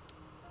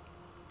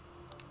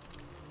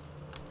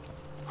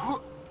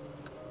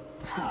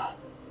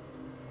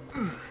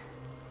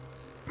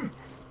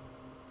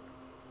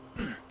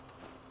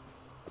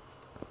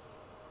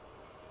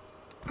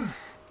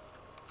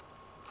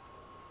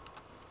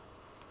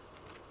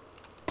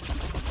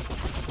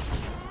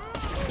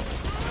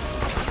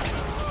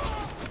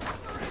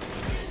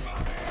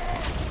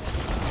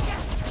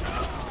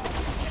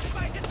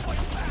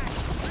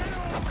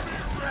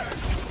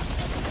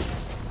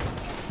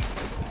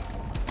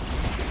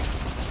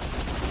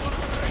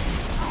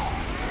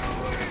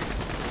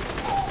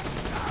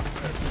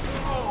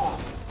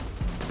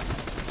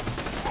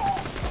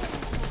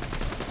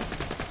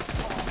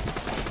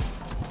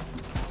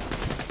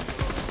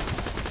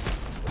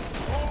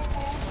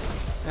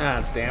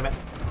 Ah, damn it.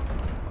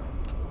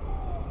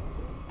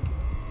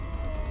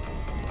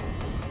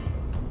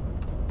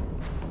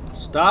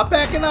 Stop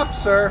backing up,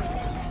 sir.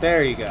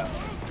 There you go.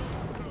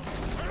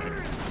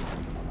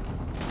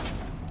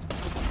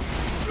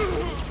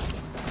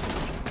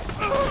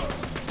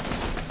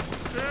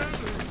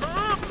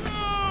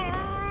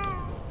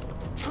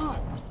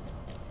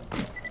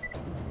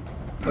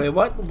 Wait,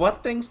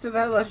 what things did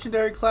that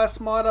legendary class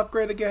mod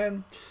upgrade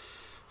again?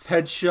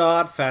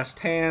 Headshot, fast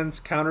hands,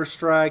 counter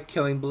strike,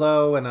 killing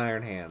blow, and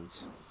iron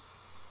hands.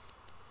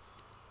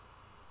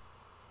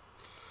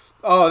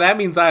 Oh, that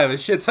means I have a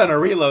shit ton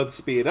of reload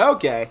speed.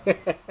 Okay.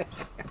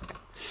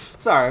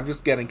 Sorry, I'm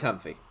just getting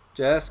comfy.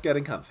 Just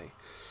getting comfy.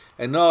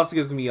 And it also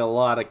gives me a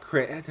lot of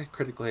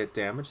critical hit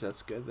damage.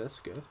 That's good. That's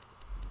good.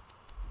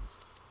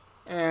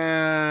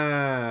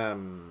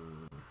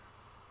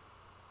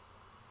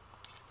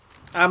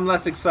 I'm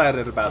less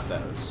excited about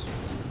those.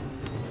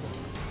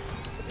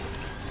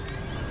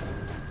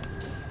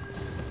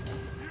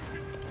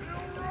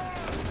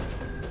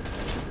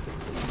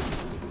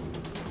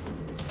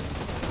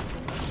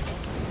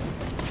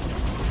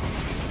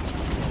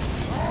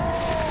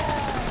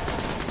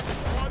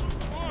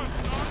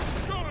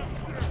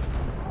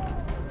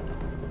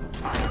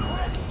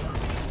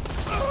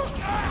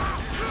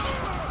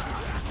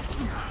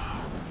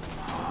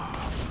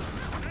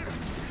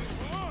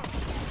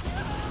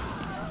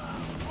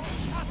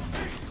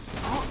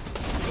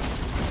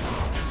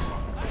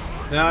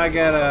 Now I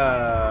get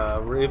a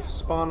reef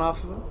spawn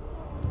off of him.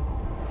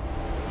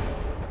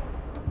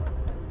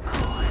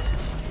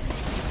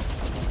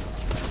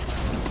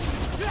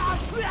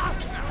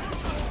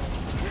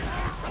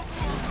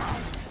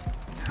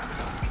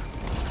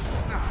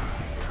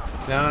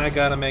 Now I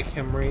gotta make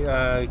him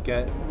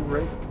get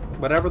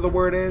whatever the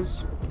word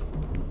is,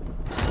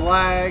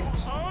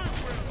 slagged.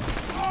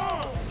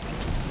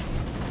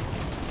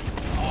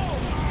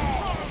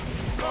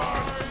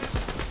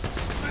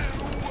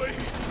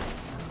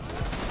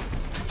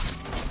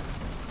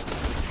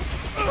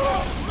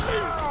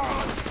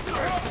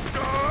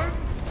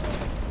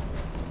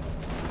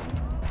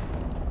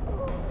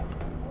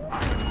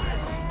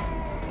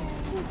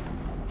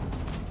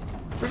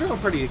 We're doing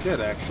pretty good,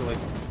 actually.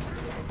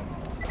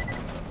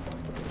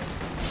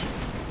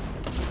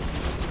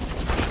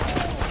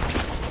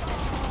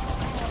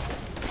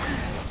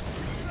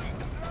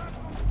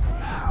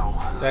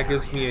 That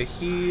gives me a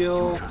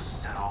heal.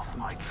 Set off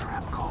my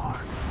trap card.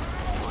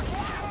 Your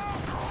death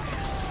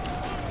approaches.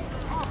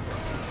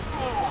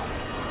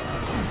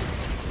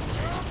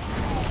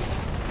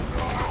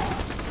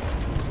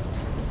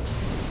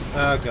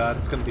 Oh god,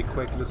 it's gonna be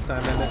quick this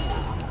time, isn't it?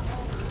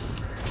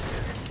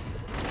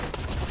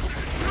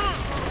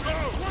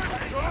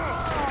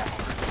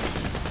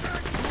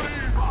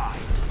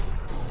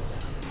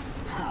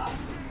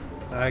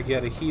 I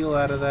get a heal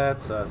out of that,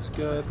 so that's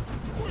good.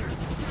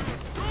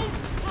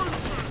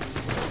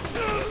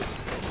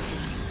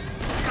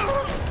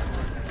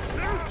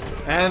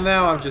 And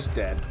now I'm just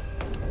dead.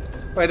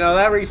 Wait, no,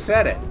 that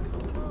reset it.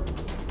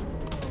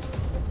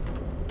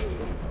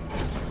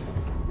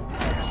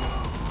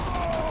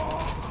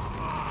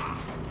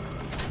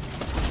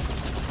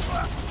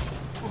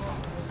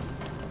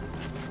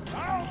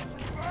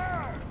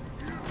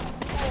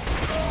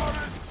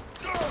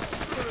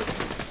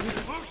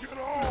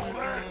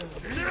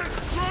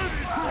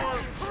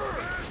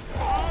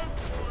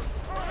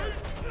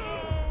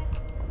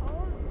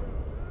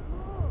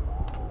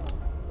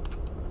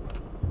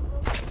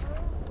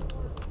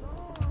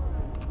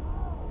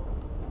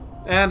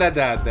 And I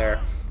died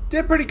there.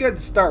 Did pretty good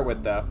to start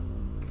with, though.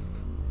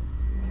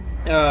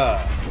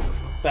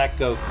 Back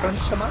go crunch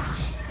so much.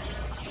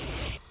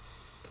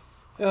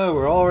 Oh,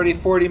 we're already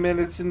 40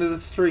 minutes into the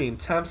stream.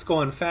 Time's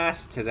going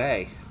fast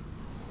today.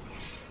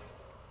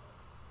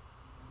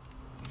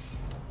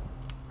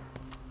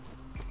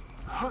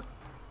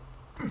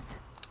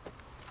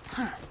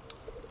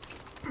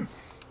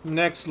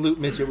 Next loot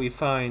midget we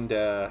find,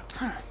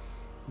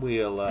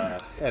 we'll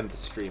end the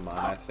stream on,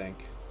 I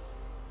think.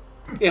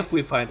 If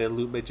we find a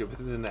loot midget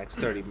within the next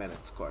 30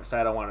 minutes, of course.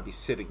 I don't want to be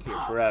sitting here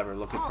forever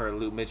looking for a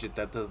loot midget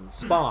that doesn't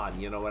spawn,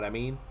 you know what I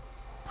mean?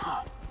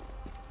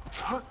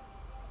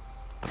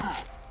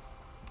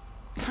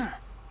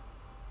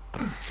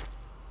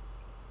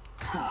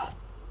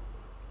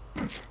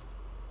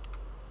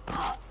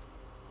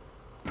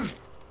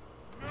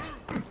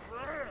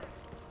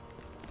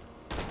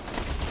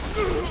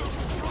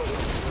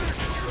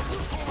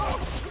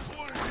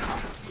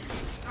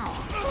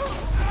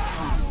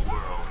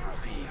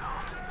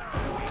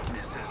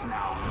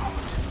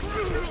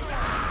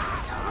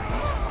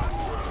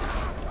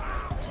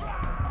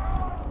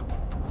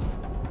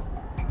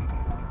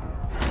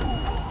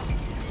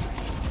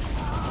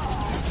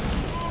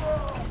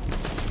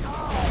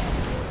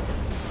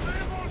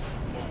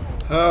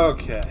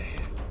 Okay.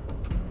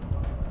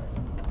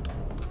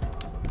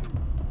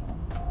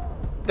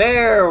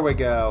 There we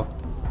go.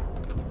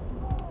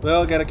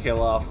 We'll get a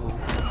kill off of him.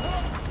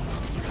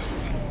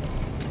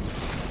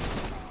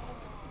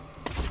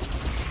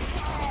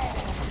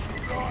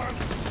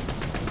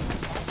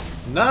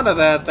 None of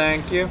that,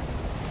 thank you.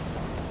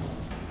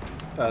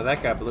 Oh,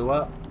 that guy blew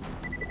up.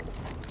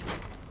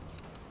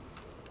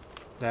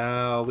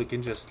 Now we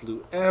can just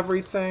loot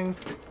everything.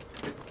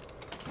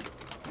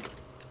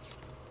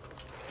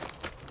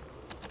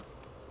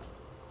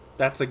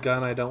 That's a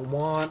gun I don't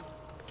want.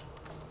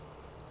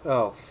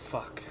 Oh,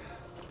 fuck.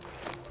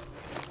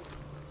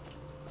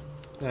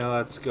 Now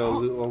let's go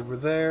loot over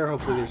there.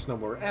 Hopefully there's no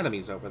more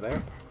enemies over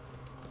there.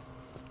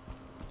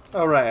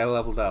 Alright, I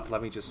leveled up.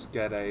 Let me just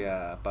get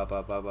a...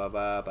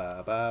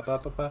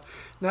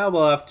 Now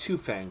we'll have Two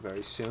Fang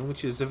very soon,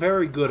 which is a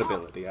very good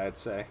ability, I'd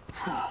say.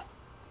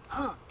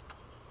 Oh,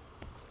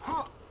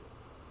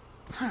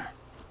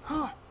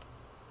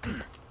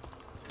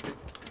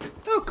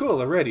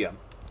 cool, Iridium.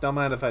 Don't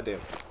mind if I do.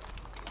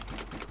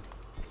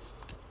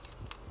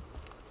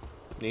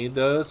 Need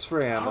those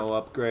for ammo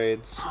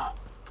upgrades.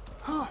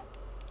 Now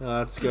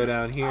let's go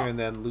down here and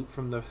then loot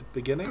from the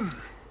beginning.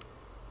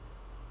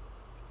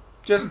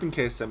 Just in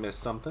case I missed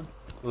something.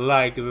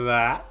 Like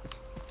that.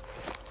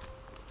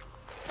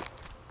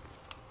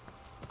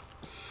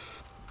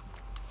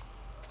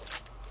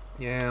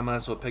 Yeah, I might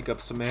as well pick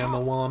up some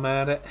ammo while I'm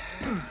at it.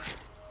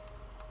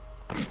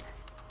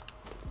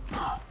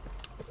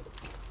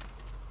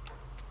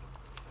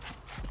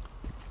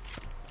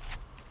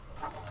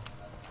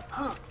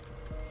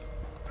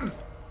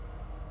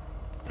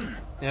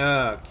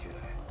 Okay.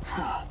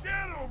 Get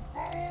 'em,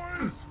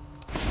 boys!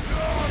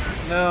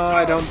 No,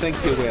 I don't think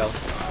you will.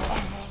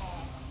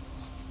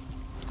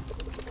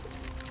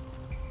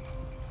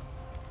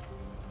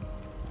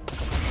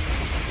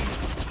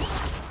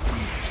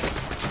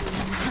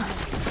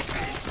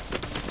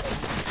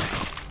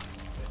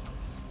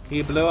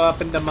 He blew up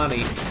into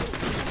money.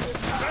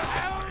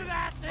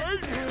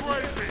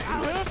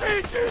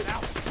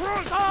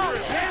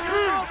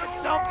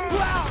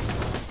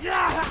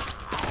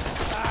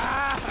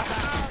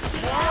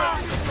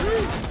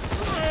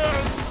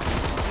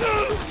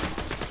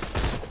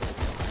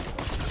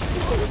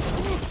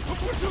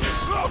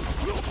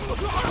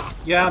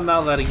 Yeah, I'm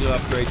not letting you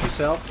upgrade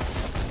yourself.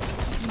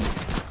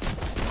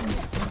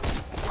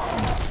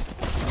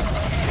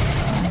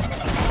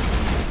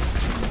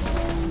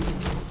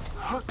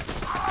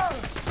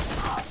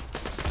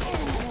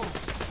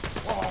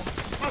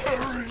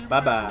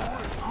 Bye-bye.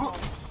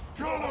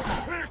 Gonna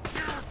pick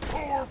your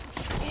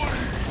corpse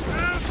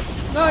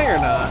clean. No, you're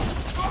not.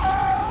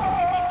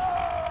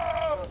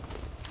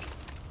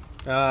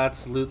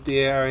 Let's loot the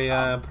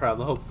area.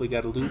 Probably, hopefully,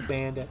 got a loot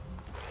bandit.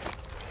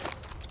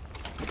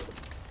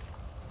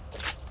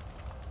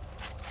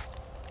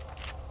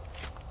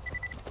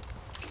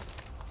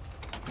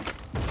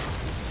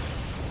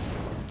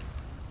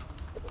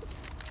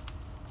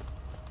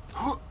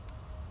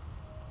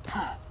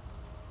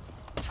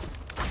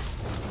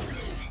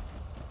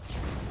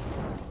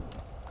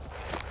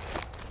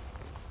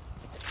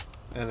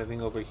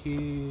 Anything over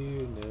here?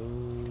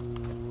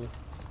 No.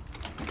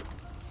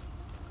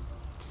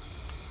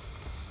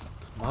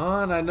 Come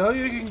on, I know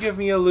you can give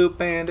me a loot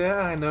bandit.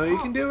 I know you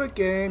can do it,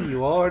 game.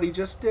 You already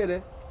just did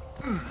it.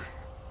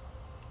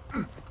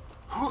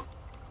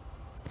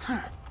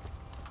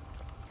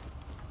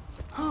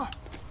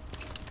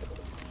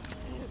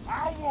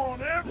 I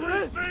want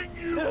everything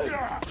you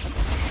got.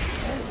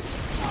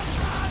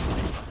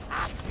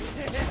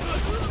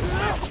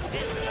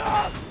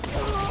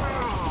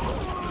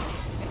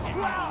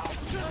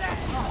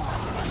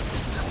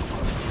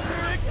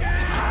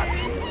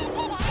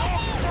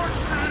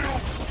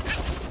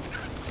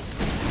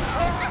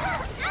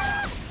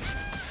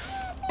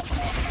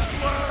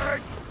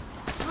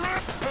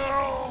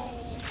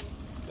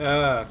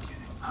 Okay.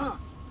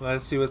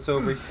 Let's see what's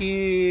over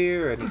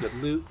here. Any good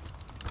loot?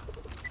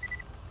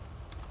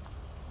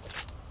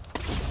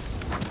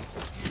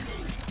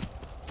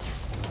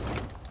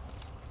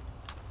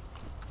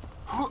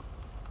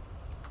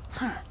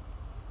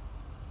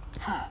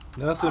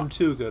 Nothing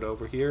too good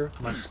over here.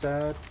 Much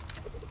sad.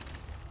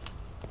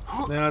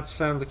 Now it's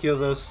time to kill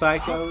those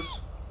psychos.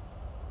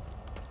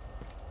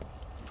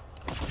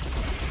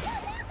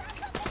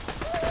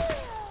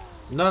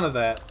 None of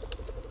that.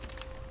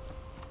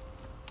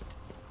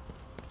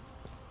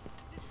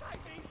 It's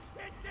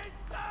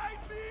inside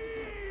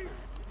me!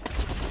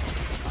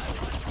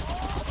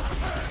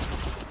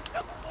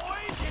 The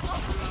poison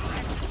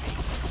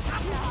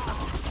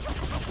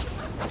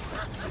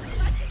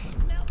I can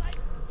smell my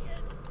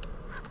skin.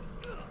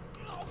 Good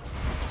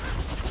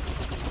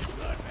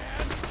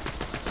man.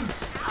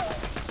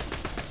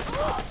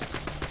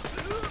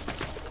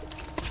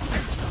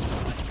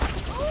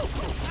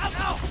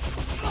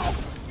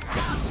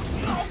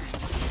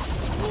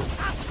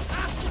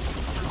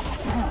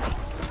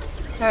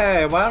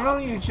 Hey, why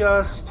don't you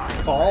just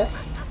fall?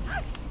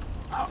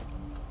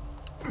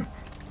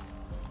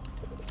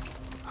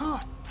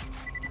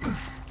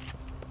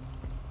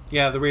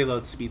 Yeah, the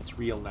reload speed's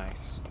real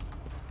nice.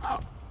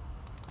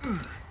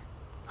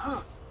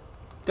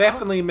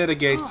 Definitely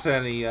mitigates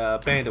any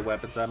bandit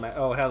weapons I might.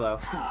 Oh, hello.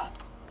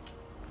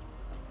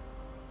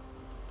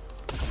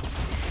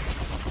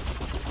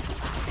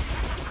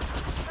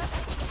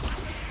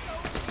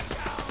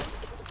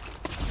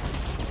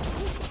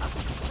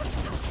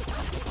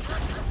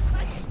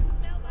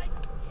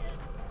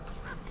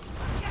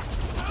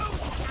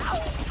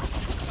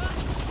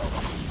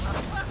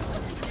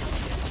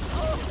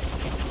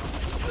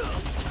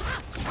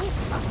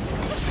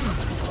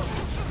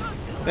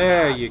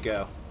 There you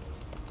go.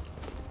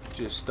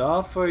 Just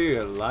offer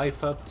your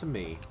life up to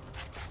me.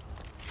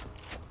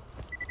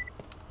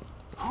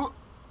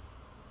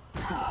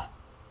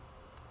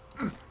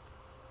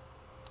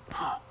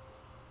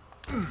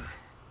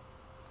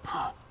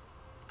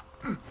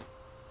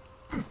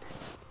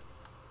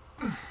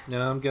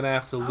 Now I'm gonna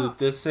have to loot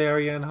this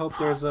area and hope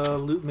there's a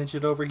loot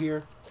midget over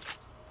here.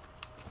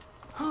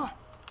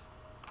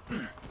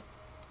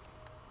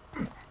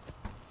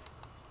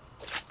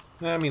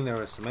 I mean, there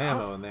was some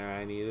ammo in there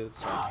I needed,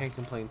 so I can't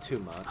complain too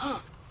much.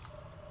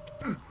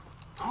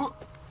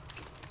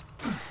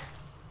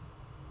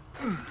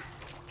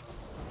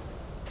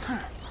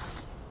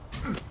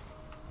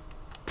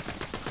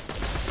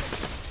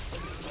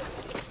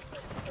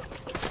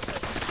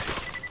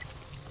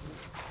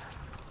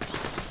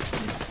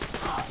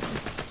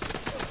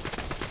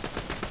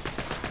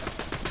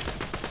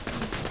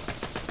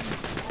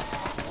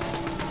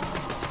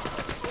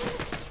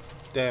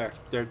 There,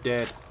 they're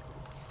dead.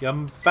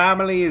 Your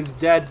family is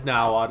dead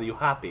now, are you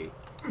happy?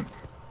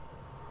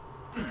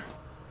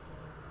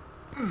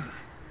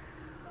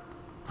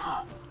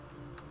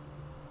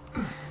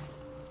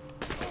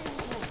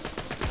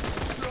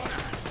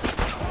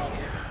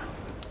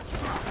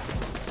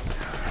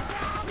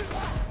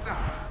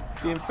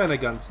 The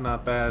Infinigun's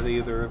not bad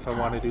either if I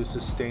want to do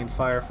sustained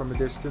fire from a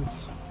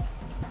distance.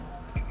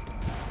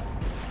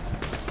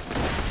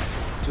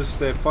 Just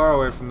stay far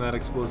away from that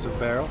explosive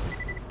barrel.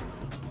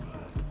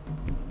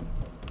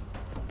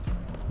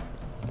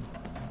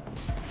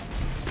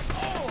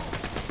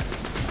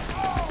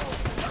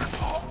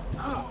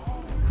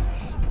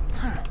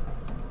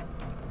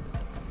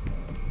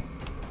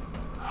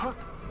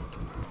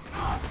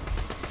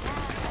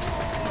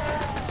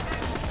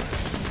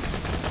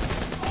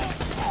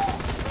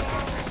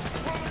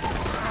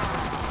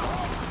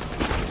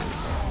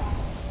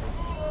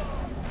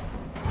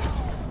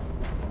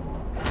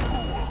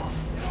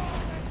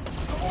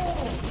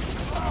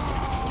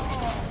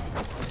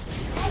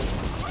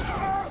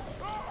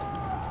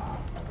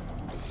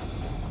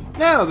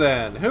 Now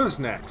then, who's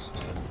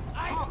next?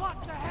 I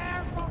plucked the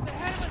hair from the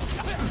head of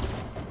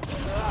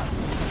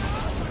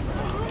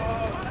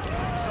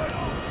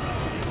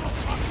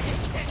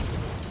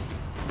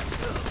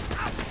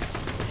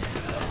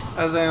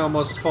As I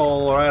almost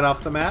fall right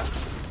off the map.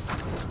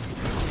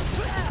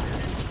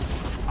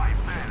 I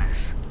vanish.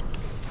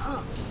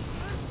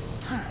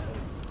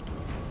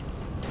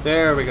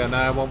 There we go,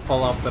 now I won't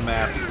fall off the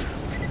map.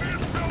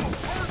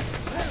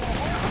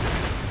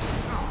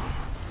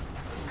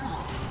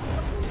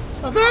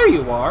 Oh, there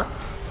you are.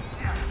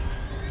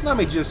 Let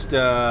me just,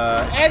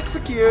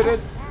 execute it.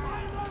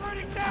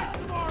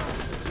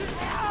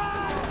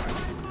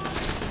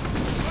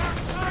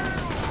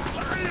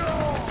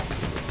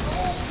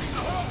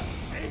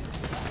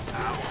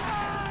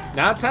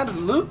 Now time to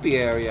loot the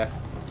area.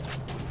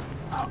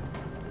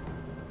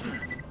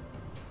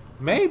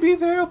 Maybe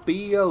there'll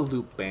be a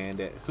loot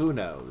bandit. Who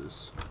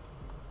knows?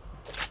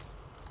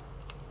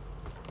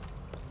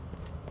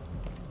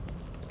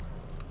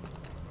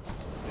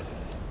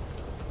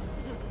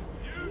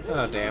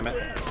 Oh, damn it.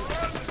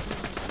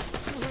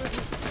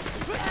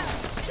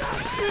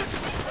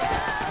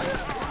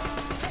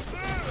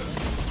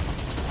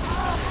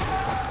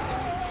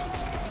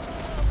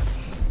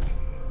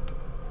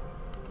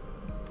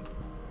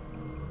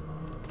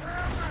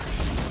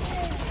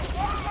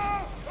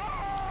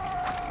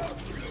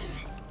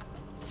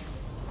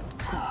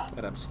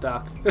 But I'm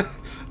stuck.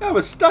 I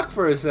was stuck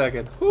for a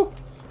second. Whew.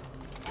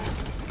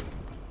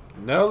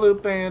 No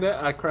loot bandit,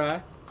 I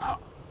cry.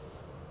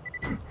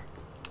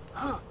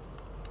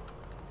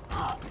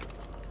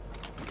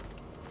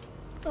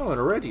 Oh, an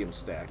iridium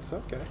stack.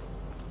 Okay.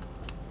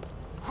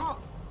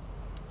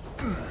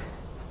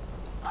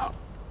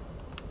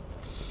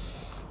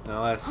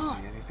 Now let's see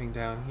anything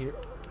down here.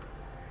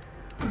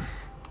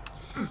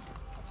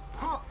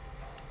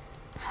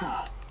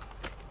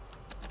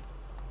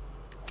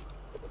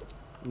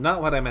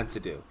 Not what I meant to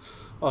do.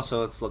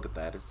 Also, let's look at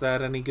that. Is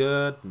that any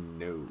good?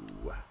 No.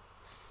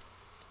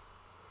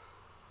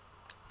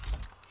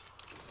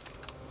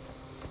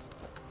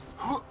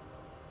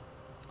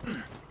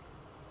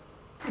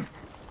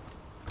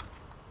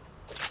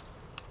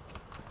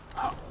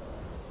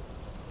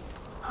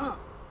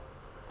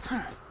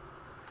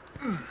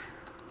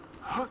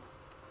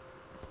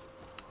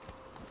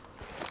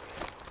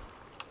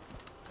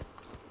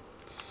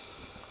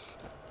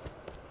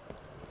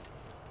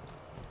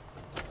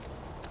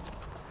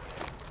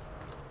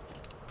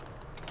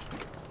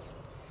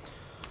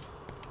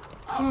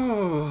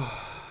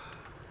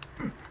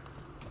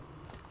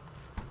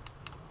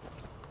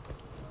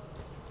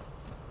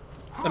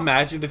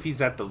 Imagine if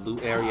he's at the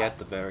loot area at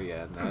the very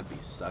end. That'd be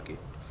sucky.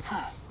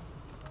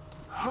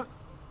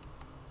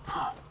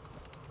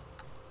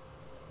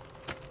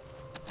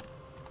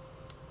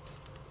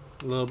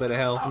 A little bit of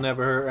health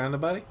never hurt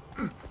anybody.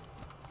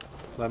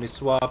 Let me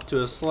swap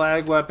to a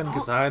slag weapon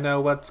because I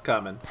know what's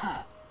coming.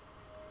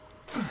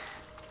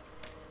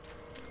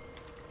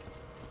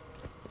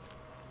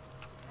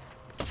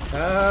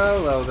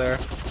 Hello there.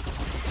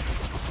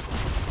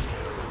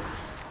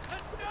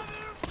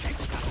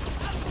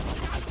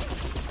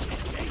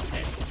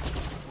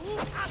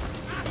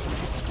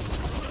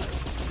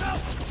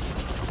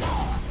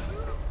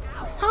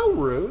 How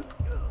rude.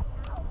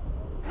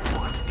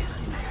 What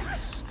is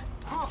next?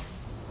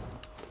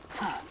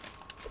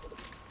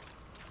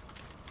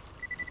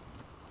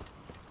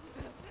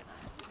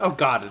 Oh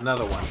god,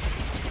 another one.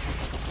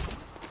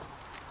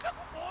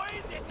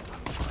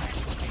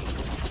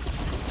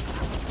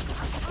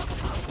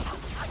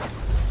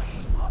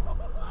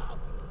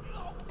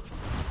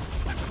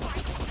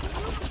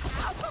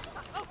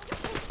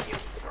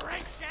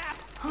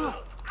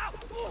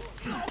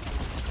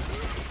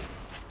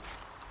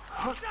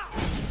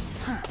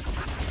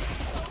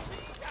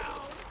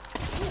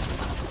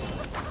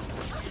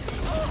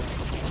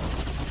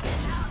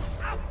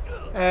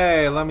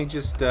 Hey, let me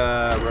just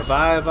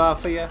revive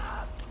off of you.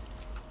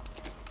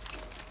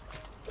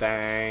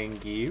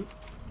 Thank you.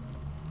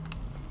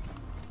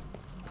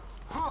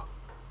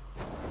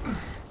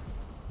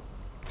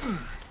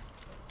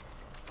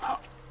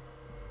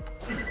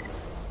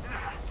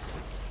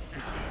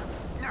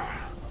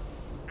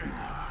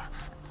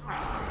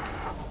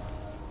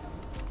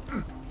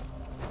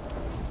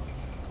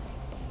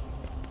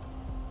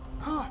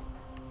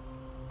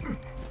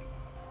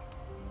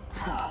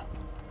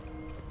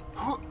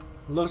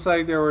 Looks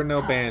like there were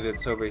no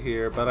bandits over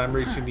here, but I'm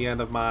reaching the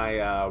end of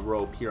my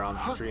rope here on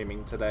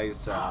streaming today,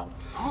 so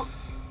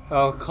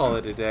I'll call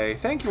it a day.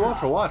 Thank you all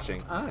for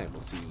watching. I will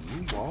see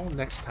you all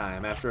next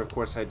time, after, of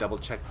course, I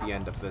double-check the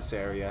end of this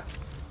area.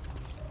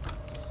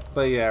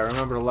 But yeah,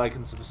 remember to like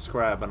and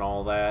subscribe and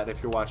all that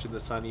if you're watching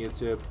this on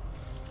YouTube.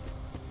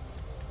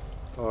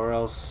 Or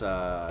else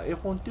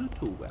it won't do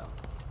too well.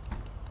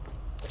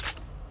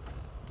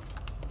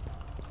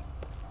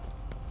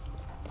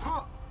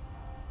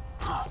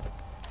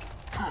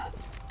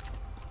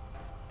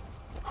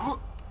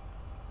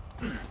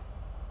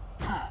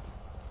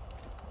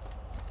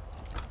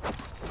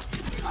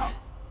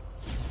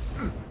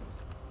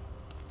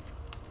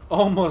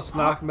 Almost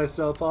knocked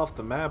myself off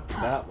the map with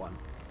that one.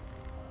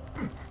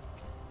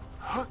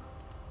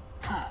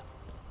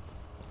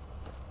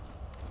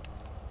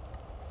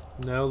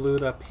 No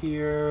loot up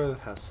here.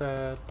 How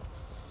sad.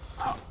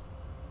 Oh,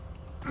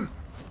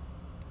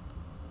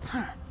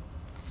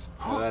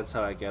 that's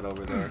how I get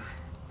over there.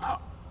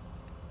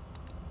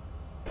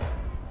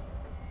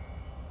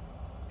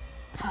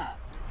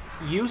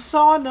 You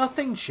saw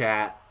nothing,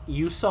 chat.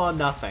 You saw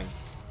nothing.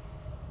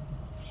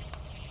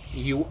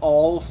 You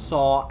all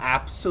saw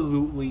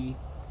absolutely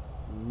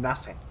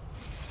nothing.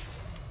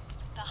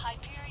 The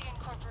Hyperion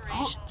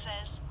Corporation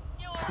says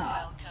you're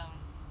welcome.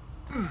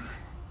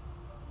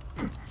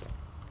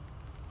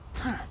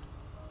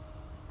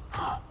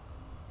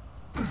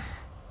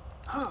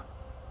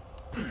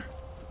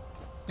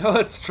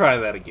 Let's try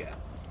that again.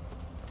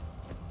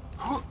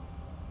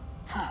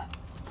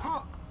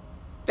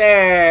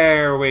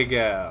 There we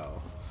go.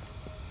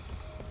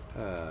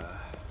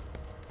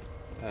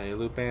 Any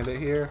loot bandit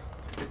here?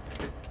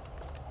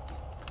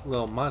 A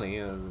little money,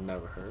 it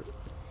never hurt.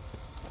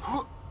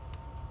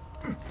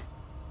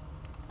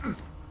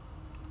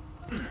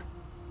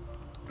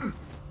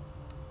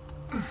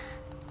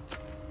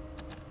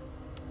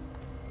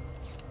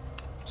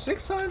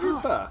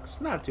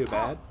 $600, not too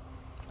bad.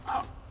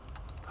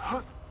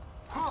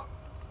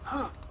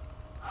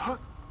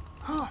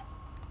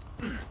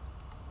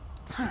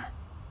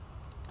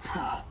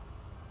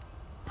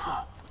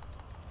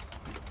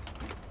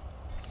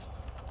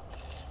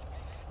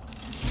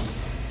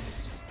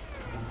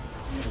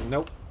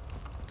 Nope.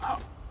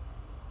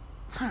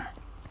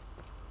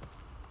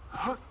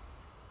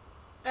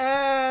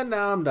 And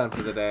now I'm done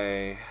for the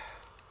day.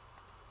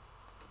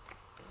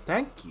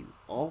 Thank you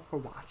all for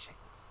watching.